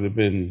probably would have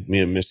been, me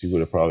and Missy would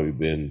have probably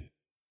been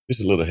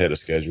just a little ahead of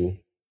schedule,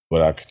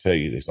 but I could tell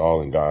you it's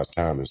all in God's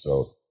time. And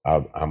so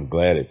I'm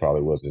glad it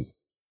probably wasn't,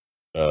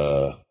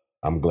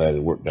 I'm glad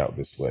it worked out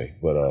this way.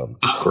 But of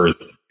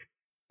course,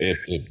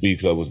 if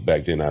BeatClub was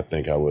back then, I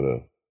think I would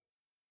have,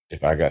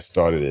 if I got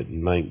started at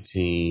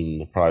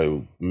 19,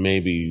 probably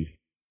maybe,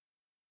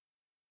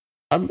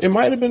 it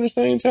might have been the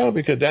same time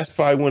because that's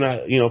probably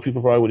when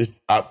people probably would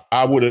have,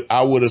 I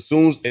would as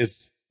soon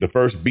as the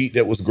first beat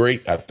that was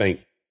great, I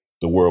think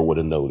the world would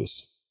have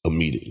noticed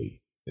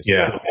immediately.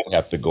 Yeah. I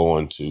have to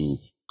go through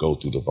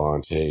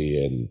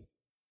Devontae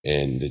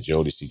and the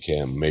Jodeci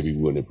camp. Maybe we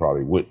wouldn't have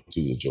probably went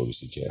to the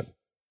Jodeci camp.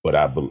 But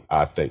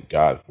I thank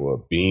God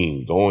for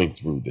going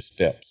through the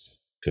steps,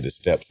 because the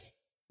steps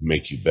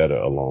make you better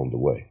along the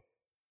way.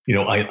 You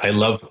know, I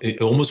love,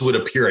 it almost would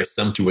appear I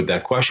stumped you with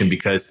that question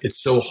because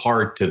it's so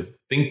hard to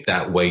think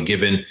that way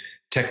given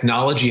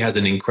technology has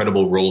an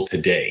incredible role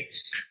today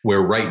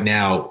where right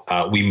now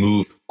we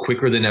move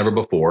quicker than ever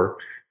before.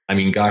 I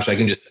mean, gosh, I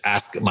can just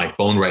ask my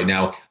phone right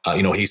now,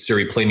 hey,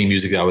 Siri, play me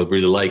music that I would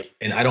really like.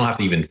 And I don't have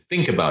to even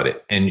think about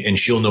it. And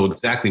she'll know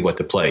exactly what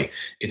to play.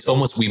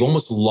 We've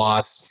almost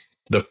lost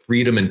the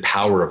freedom and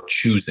power of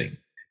choosing,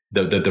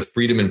 the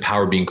freedom and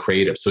power of being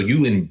creative. So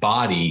you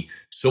embody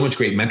so much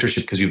great mentorship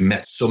because you've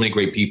met so many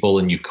great people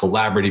and you've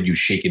collaborated, you've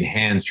shaken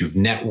hands, you've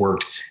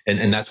networked,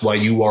 and that's why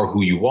you are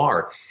who you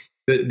are.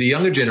 The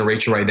younger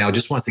generation right now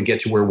just wants to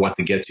get to where it wants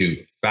to get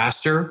to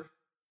faster,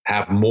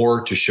 have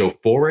more to show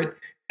for it,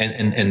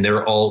 and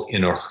they're all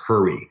in a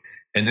hurry.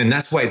 And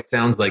that's why it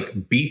sounds like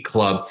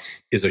BeatClub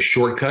is a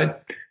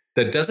shortcut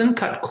that doesn't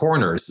cut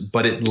corners,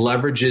 but it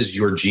leverages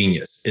your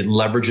genius. It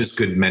leverages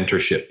good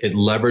mentorship. It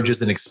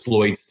leverages and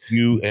exploits.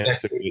 You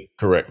answered it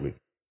correctly.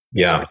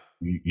 Yeah.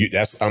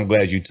 I'm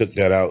glad you took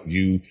that out.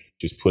 You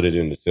just put it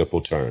into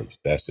simple terms.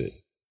 That's it.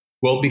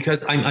 Well,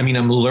 because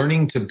I'm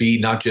learning to be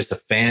not just a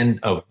fan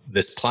of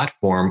this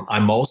platform,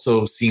 I'm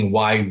also seeing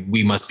why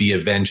we must be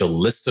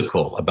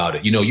evangelistical about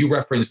it. You know, you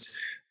referenced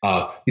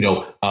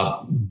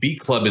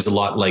BeatClub is a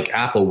lot like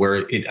Apple,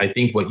 where I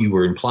think what you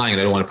were implying,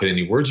 and I don't want to put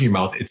any words in your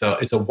mouth, it's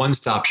a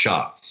one-stop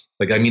shop.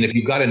 Like, I mean, if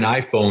you've got an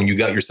iPhone, you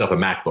got yourself a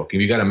MacBook. If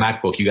you got a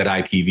MacBook, you got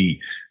ITV.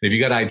 If you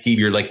got ITV,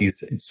 you're like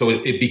these. So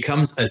it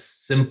becomes a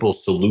simple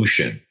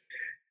solution.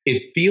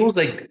 It feels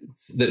like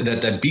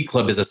that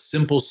BeatClub is a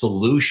simple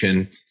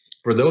solution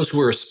for those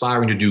who are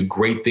aspiring to do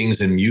great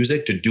things in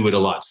music to do it a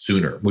lot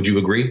sooner. Would you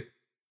agree?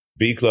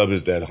 BeatClub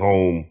is that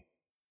home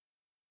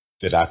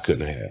that I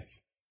couldn't have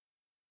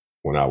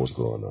when I was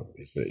growing up.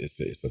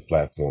 It's a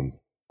platform.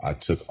 I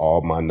took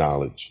all my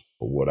knowledge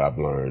of what I've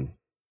learned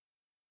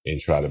and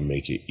try to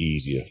make it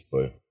easier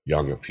for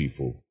younger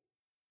people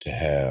to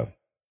have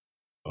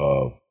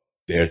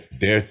their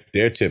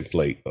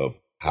template of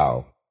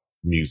how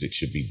music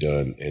should be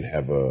done and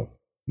have a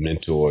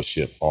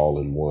mentorship all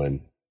in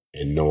one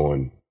and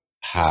knowing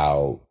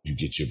how you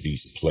get your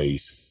beats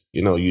placed.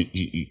 You know, you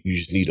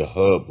just need a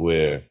hub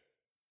where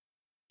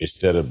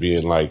instead of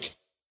being like,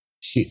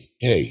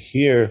 hey,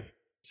 here,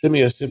 give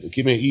me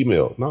an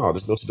email. No,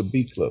 let's go to the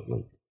BeatClub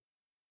link.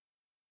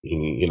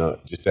 You know,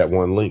 just that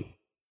one link.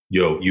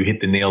 Yo, you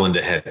hit the nail on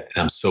the head.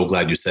 And I'm so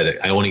glad you said it.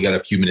 I only got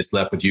a few minutes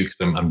left with you because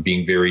I'm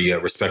being very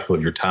respectful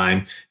of your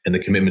time and the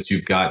commitments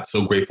you've got.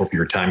 So grateful for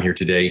your time here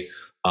today.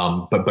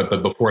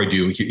 But before I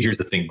do, here's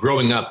the thing.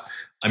 Growing up,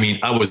 I mean,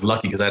 I was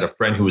lucky because I had a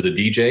friend who was a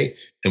DJ,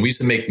 and we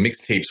used to make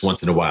mixtapes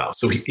once in a while.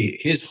 So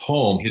his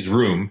home, his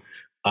room,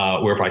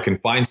 where if I can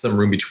find some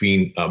room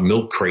between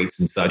milk crates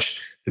and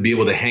such to be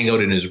able to hang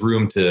out in his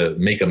room to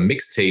make a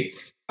mixtape,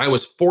 I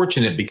was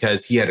fortunate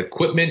because he had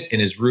equipment in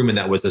his room, and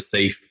that was a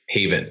safe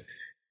haven.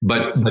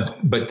 But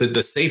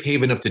the safe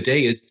haven of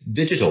today is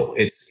digital.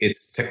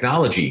 It's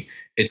technology.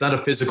 It's not a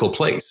physical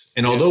place.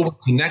 And although we're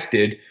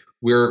connected,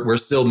 we're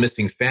still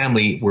missing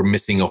family. We're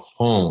missing a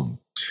home.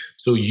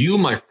 So you,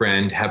 my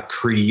friend, have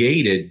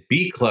created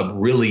BeatClub.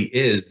 Really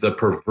is the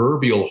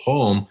proverbial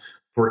home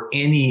for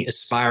any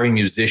aspiring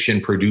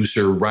musician,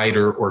 producer,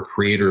 writer, or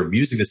creator of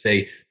music to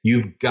say,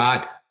 you've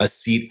got a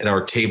seat at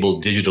our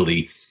table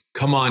digitally.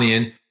 Come on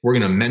in. We're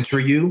going to mentor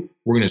you.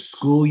 We're going to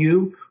school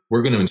you.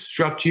 We're going to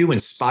instruct you,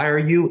 inspire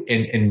you,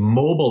 and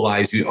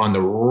mobilize you on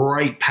the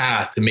right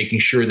path to making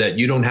sure that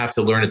you don't have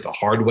to learn it the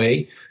hard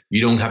way.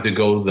 You don't have to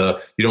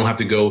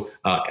go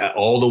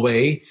all the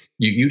way.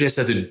 You just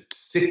have to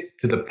stick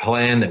to the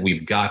plan that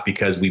we've got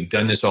because we've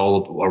done this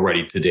all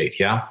already to date.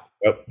 Yeah.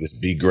 Yep.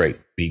 Just be great.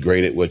 Be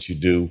great at what you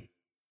do.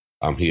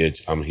 I'm here.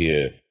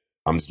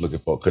 I'm just looking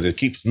for, because it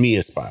keeps me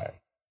inspired.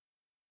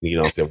 You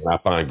know what I'm saying? When I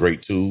find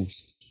great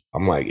tools,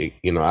 I'm like,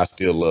 you know, I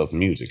still love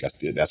music.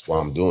 That's why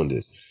I'm doing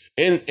this.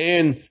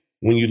 And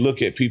when you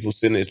look at people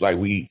sitting, it's like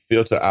we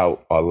filter out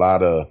a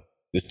lot of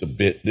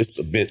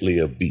the Bentley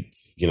of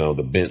beats, you know,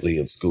 the Bentley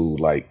of school,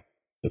 like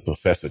the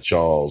Professor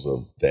Charles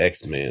of the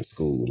X-Men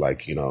school.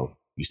 Like, you know,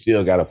 you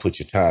still got to put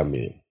your time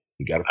in.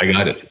 I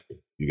got it.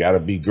 You got to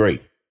be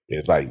great.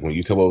 It's like when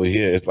you come over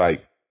here, it's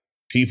like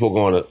people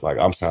going to, like,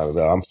 I'm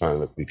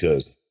signing up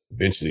because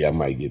eventually I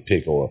might get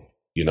picked, or,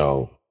 you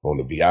know, on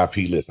the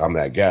VIP list, I'm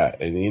that guy.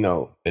 And, you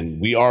know, and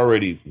we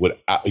already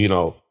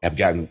have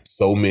gotten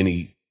so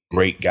many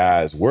great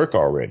guys work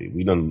already.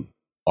 We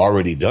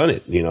already done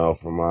it, you know,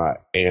 from our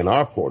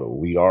A&R portal.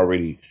 We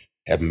already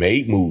have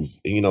made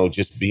moves, you know,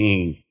 just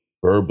being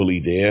verbally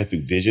there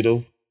through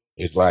digital.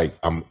 It's like,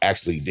 I'm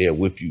actually there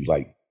with you,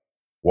 like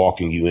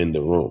walking you in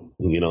the room,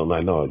 you know,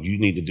 like, no, you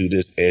need to do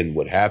this. And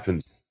what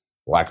happens,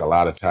 like a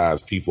lot of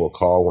times people will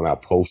call when I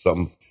post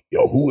something,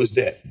 yo, who is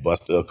that?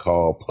 Buster a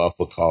call, Puff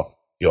a call,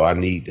 yo, I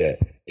need that.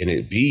 And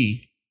it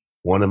be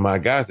one of my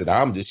guys that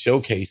I'm just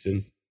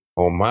showcasing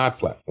on my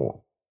platform.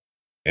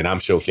 And I'm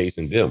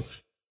showcasing them.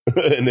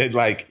 And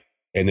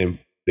then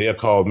they'll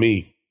call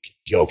me,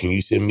 yo, can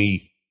you send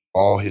me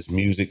all his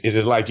music? It's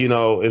just like, you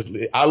know,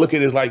 I look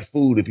at it as like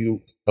food. If you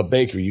a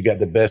bakery, you got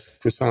the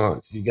best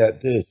croissants, you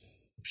got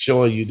this,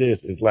 showing you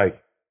this. It's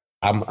like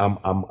I'm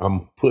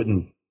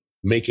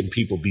making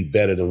people be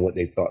better than what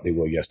they thought they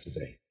were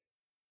yesterday.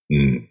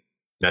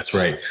 That's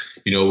right.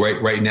 You know,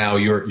 right now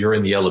you're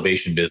in the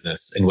elevation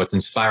business, and what's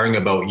inspiring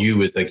about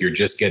you is like you're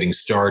just getting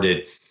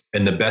started,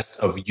 and the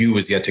best of you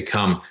is yet to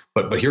come.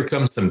 But here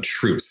comes some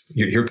truth.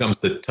 Here comes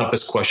the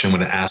toughest question I'm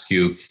going to ask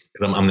you,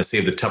 because I'm going to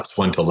save the toughest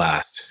one to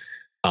last.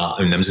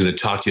 And I'm just going to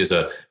talk to you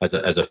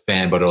as a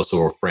fan, but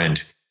also a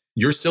friend.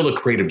 You're still a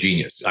creative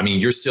genius. I mean,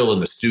 you're still in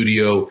the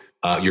studio.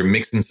 You're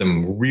mixing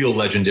some real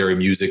legendary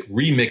music,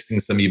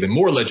 remixing some even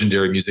more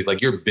legendary music.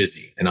 Like, you're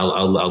busy, and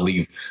I'll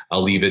leave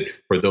it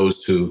for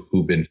those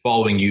who've been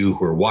following you,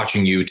 who are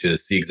watching you, to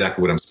see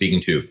exactly what I'm speaking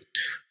to.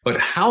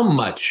 But how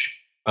much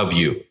of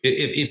you,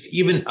 if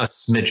even a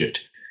smidget,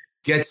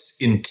 gets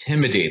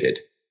intimidated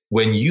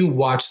when you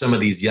watch some of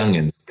these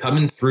youngins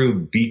coming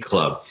through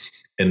BeatClub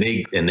and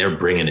they're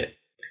bringing it?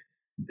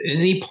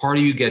 Any part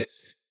of you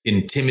gets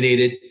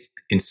intimidated,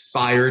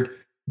 inspired,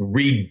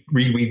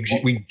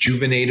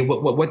 rejuvenated?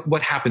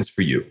 What happens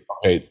for you?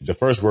 Okay, the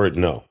first word,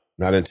 no,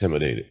 not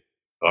intimidated.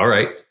 All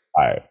right.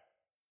 I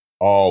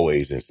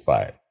always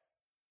inspired.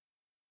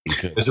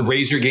 Because does it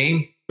raise your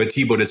game? But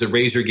Tebow, does it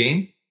raise your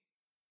game?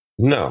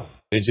 No,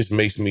 it just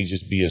makes me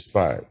just be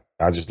inspired.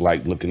 I just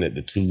like looking at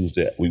the tools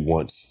that we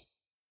once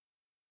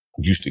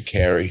used to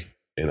carry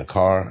in a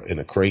car, in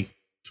a crate,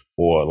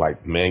 or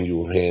like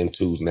manual hand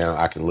tools. Now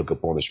I can look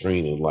up on the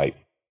screen and like,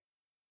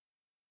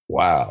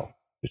 wow,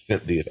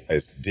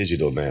 it's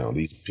digital now.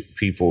 These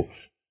people,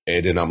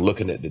 and then I'm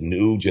looking at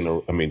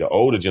the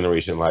older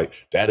generation, like,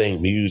 that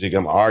ain't music.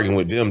 I'm arguing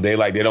with them. They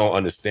don't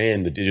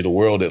understand the digital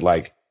world, that,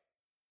 like,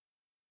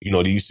 you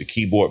know, they used to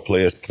keyboard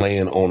players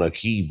playing on a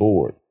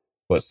keyboard.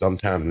 But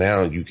sometimes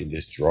now you can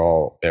just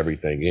draw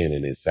everything in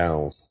and it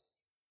sounds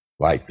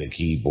like the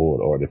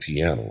keyboard or the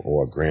piano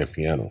or a grand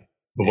piano.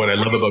 But what I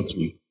love about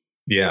you,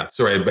 yeah,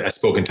 sorry, I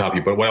spoke on top of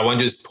you, but what I want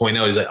to just point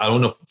out is that, I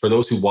don't know, for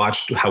those who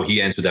watched how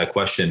he answered that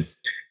question,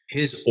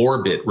 his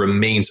orbit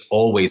remains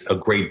always a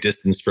great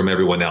distance from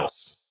everyone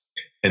else.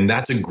 And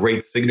that's a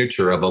great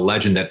signature of a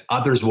legend that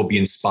others will be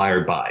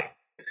inspired by.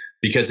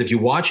 Because if you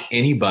watch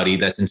anybody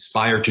that's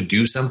inspired to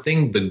do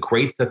something, the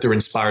greats that they're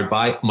inspired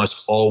by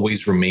must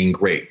always remain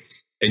great.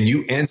 And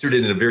you answered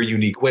it in a very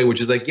unique way, which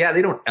is like, yeah,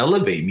 they don't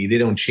elevate me. They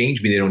don't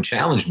change me. They don't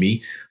challenge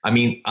me. I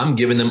mean, I'm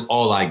giving them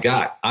all I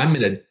got. I'm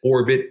in an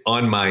orbit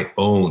on my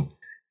own.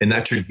 And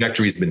that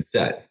trajectory has been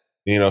set.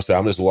 So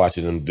I'm just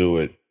watching them do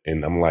it.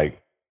 And I'm like,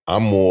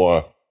 I'm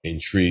more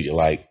intrigued.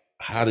 Like,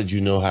 how did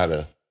you know how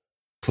to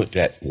put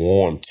that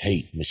warm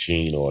tape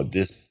machine or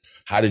this?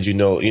 How did you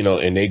know,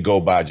 and they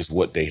go by just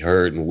what they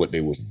heard and what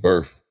they was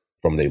birthed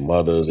from their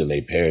mothers and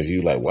their parents.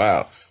 You like,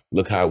 wow,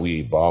 look how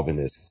we evolving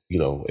as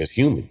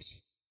humans.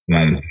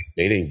 Like,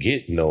 they didn't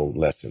get no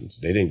lessons.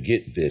 They didn't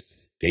get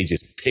this. They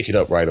just pick it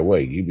up right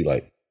away. You'd be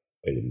like,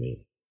 wait a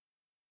minute,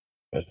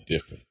 that's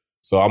different.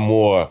 So I'm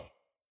more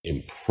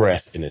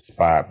impressed and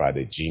inspired by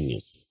the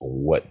genius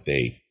on what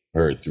they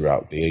heard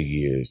throughout their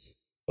years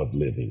of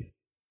living.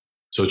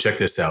 So check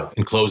this out.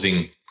 In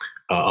closing,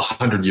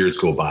 100 years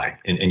go by,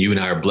 and you and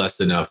I are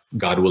blessed enough,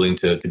 God willing,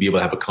 to be able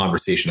to have a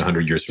conversation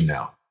 100 years from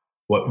now.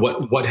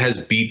 What has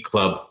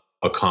BeatClub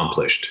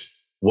accomplished?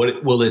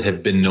 What will it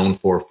have been known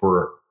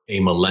for a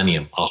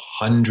millennium,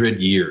 100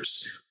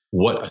 years?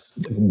 What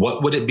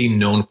would it be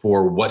known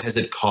for? What has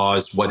it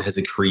caused? What has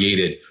it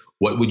created?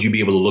 What would you be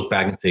able to look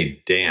back and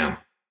say, damn,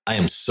 I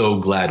am so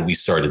glad we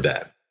started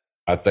that?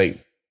 I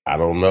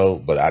don't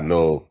know, but I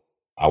know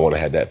I want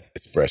to have that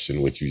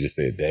expression, which you just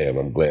said, damn,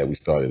 I'm glad we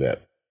started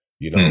that.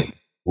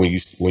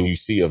 When you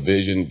see a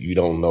vision, you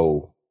don't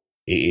know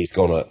you're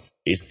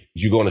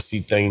gonna see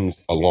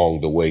things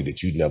along the way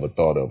that you never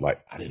thought of. Like,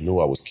 I didn't know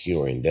I was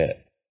curing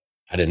that.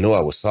 I didn't know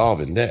I was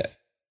solving that.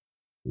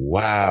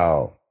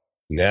 Wow.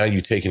 Now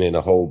you're taking in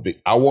a whole big,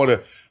 I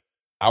want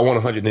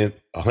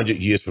 100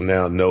 years from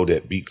now know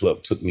that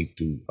BeatClub took me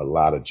through a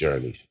lot of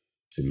journeys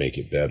to make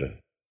it better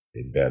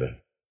and better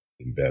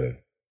and better.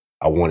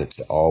 I want it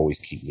to always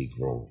keep me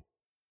growing.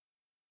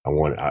 And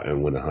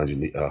when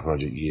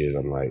 100 years,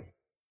 I'm like,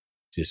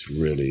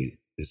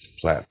 this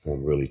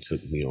platform really took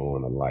me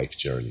on a life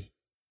journey.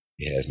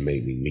 It has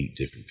made me meet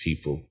different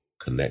people,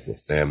 connect with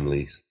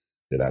families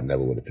that I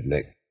never would have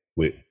connected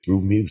with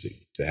through music,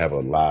 to have a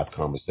live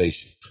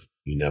conversation.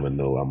 You never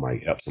know. I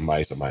might help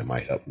somebody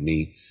might help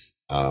me.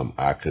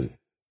 I could,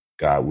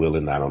 God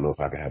willing, I don't know if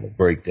I could have a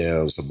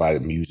breakdown, somebody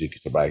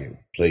can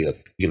play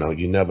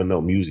you never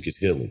know. Music is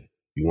healing.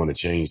 You want to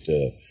change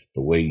the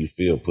way you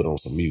feel, put on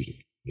some music,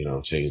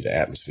 change the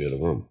atmosphere of the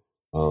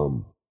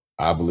room.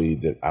 I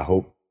believe that, I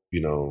hope,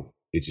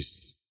 it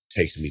just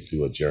takes me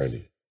through a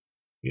journey,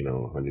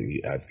 100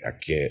 years. I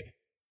can't,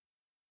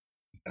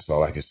 that's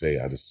all I can say.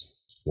 I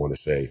just want to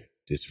say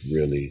this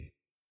really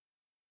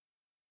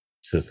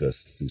took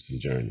us through some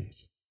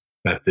journeys.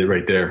 That's it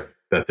right there.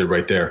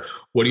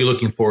 What are you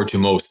looking forward to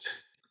most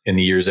in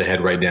the years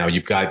ahead right now?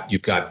 You've got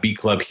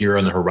BeatClub here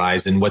on the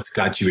horizon. What's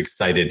got you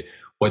excited?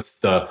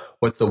 What's the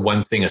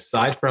one thing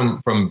aside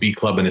from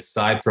BeatClub and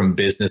aside from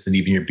business and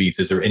even your beats?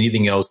 Is there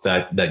anything else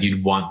that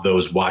you'd want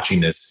those watching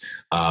this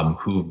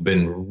who've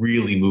been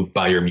really moved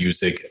by your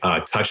music,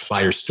 touched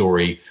by your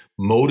story,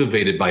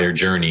 motivated by your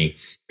journey,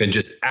 and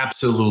just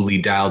absolutely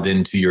dialed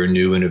into your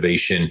new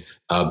innovation,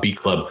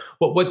 BeatClub?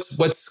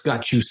 What's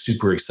got you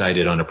super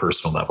excited on a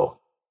personal level?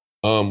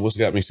 What's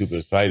got me super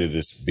excited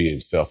is being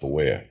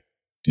self-aware.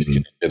 Just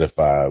can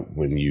identify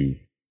when you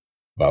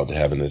about to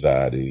have an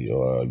anxiety,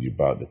 or you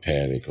about to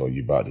panic, or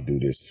you about to do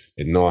this,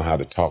 and knowing how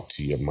to talk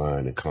to your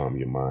mind and calm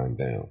your mind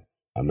down.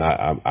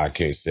 I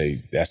can't say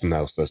that's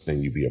no such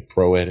thing. You be a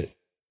pro at it,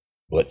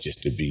 but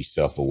just to be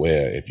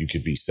self-aware. If you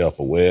could be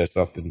self-aware of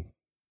something,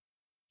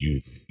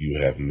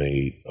 you have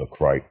made a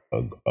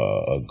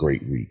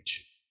great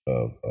reach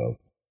of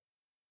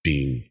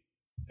being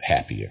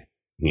happier,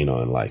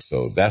 in life.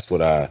 So that's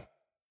what I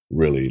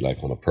really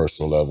like on a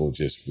personal level.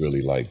 Just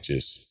really like,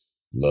 just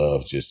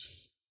love, just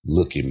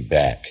looking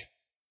back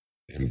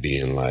and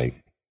being like,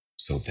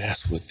 so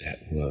that's what that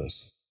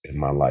was in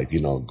my life,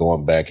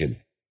 going back and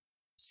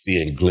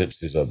seeing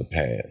glimpses of the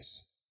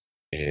past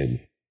and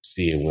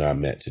seeing where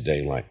I'm at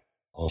today. Like,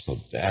 oh, so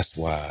that's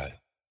why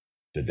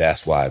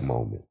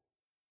moment.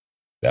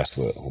 That's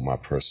what on my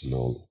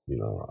personal,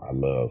 I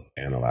love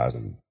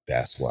analyzing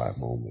that's why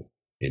moment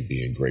and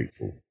being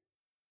grateful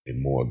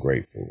and more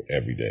grateful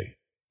every day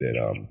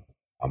that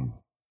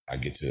I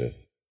get to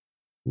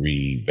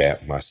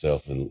revamp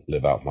myself and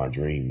live out my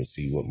dream and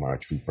see what my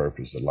true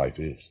purpose of life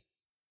is.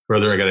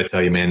 Brother, I got to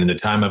tell you, man, in the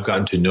time I've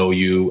gotten to know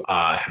you,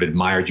 have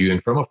admired you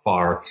and from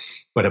afar,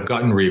 but I've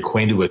gotten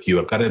reacquainted with you.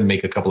 I've got to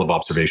make a couple of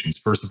observations.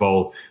 First of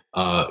all,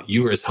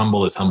 you are as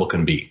humble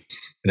can be.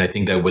 And I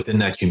think that within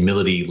that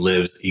humility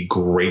lives a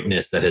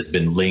greatness that has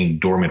been laying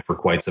dormant for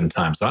quite some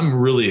time. So I'm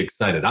really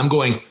excited. I'm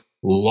going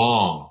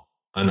long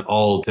on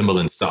all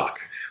Timbaland stock.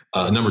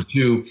 Number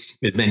two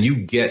is, man, you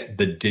get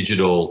the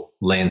digital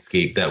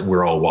landscape that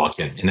we're all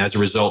walking. And as a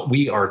result,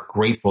 we are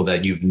grateful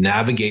that you've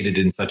navigated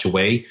in such a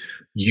way,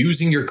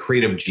 using your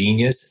creative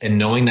genius and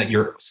knowing that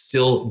you're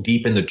still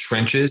deep in the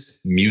trenches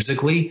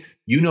musically.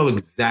 You know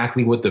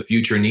exactly what the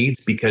future needs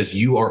because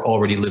you are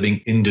already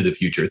living into the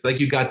future. It's like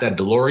you got that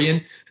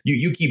DeLorean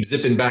you keep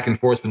zipping back and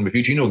forth from the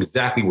future. You know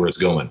exactly where it's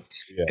going.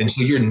 Yeah. And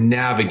so you're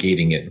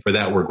navigating it. And for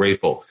that, we're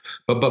grateful.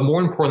 But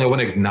more importantly, I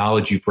want to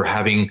acknowledge you for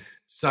having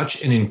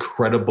such an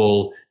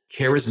incredible,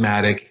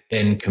 charismatic,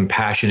 and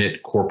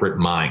compassionate corporate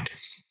mind,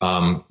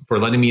 for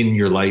letting me in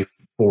your life,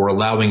 for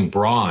allowing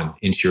Braun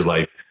into your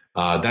life.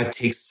 That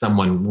takes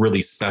someone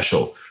really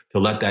special to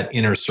let that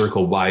inner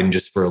circle widen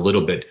just for a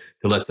little bit,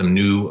 to let some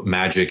new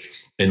magic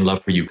and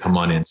love for you come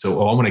on in.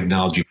 So I want to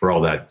acknowledge you for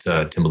all that,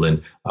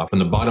 Timbaland, from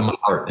the bottom of my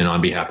heart and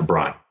on behalf of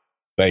Braun.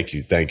 Thank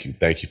you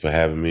for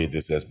having me.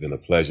 This has been a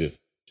pleasure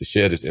to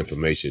share this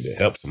information to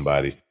help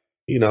somebody,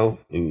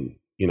 and,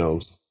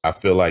 I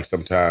feel like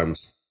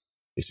sometimes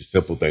it's the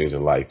simple things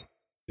in life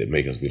that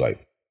make us be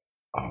like,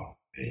 oh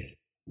man,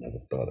 never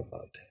thought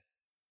about that.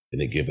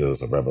 And it gives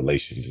us a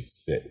revelation to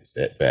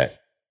set back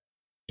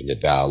and to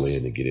dial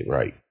in and get it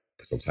right.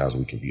 Because sometimes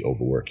we can be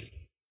overworking.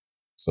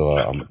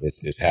 So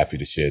it's happy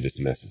to share this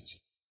message.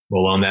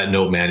 Well, on that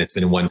note, man, it's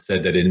been once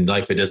said that in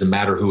life, it doesn't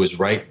matter who is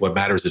right. What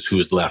matters is who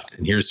is left.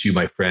 And here's to you,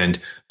 my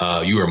friend.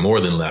 You are more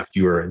than left.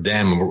 You are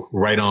damn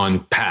right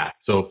on path.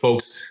 So,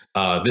 folks,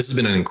 this has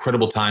been an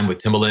incredible time with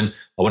Timbaland.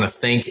 I want to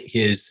thank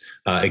his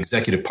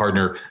executive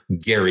partner,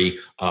 Gary,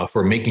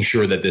 for making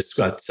sure that this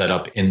got set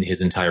up in his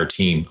entire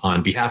team.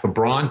 On behalf of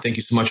Braun, thank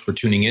you so much for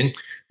tuning in.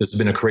 This has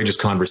been a courageous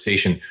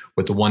conversation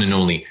with the one and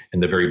only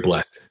and the very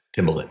blessed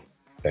Timbaland.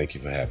 Thank you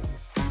for having me.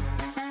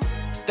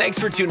 Thanks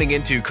for tuning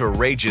into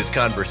Courageous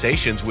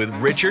Conversations with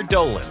Richard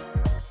Dolan.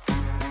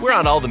 We're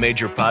on all the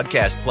major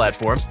podcast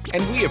platforms,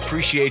 and we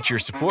appreciate your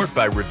support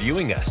by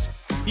reviewing us.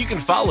 You can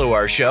follow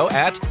our show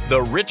at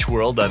The Rich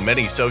World on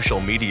many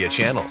social media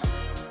channels.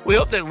 We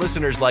hope that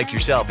listeners like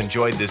yourself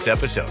enjoyed this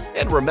episode,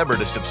 and remember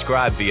to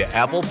subscribe via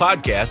Apple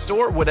Podcasts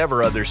or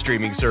whatever other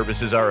streaming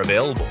services are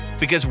available,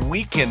 because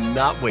we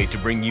cannot wait to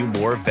bring you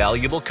more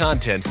valuable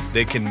content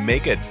that can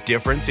make a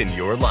difference in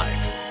your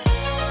life.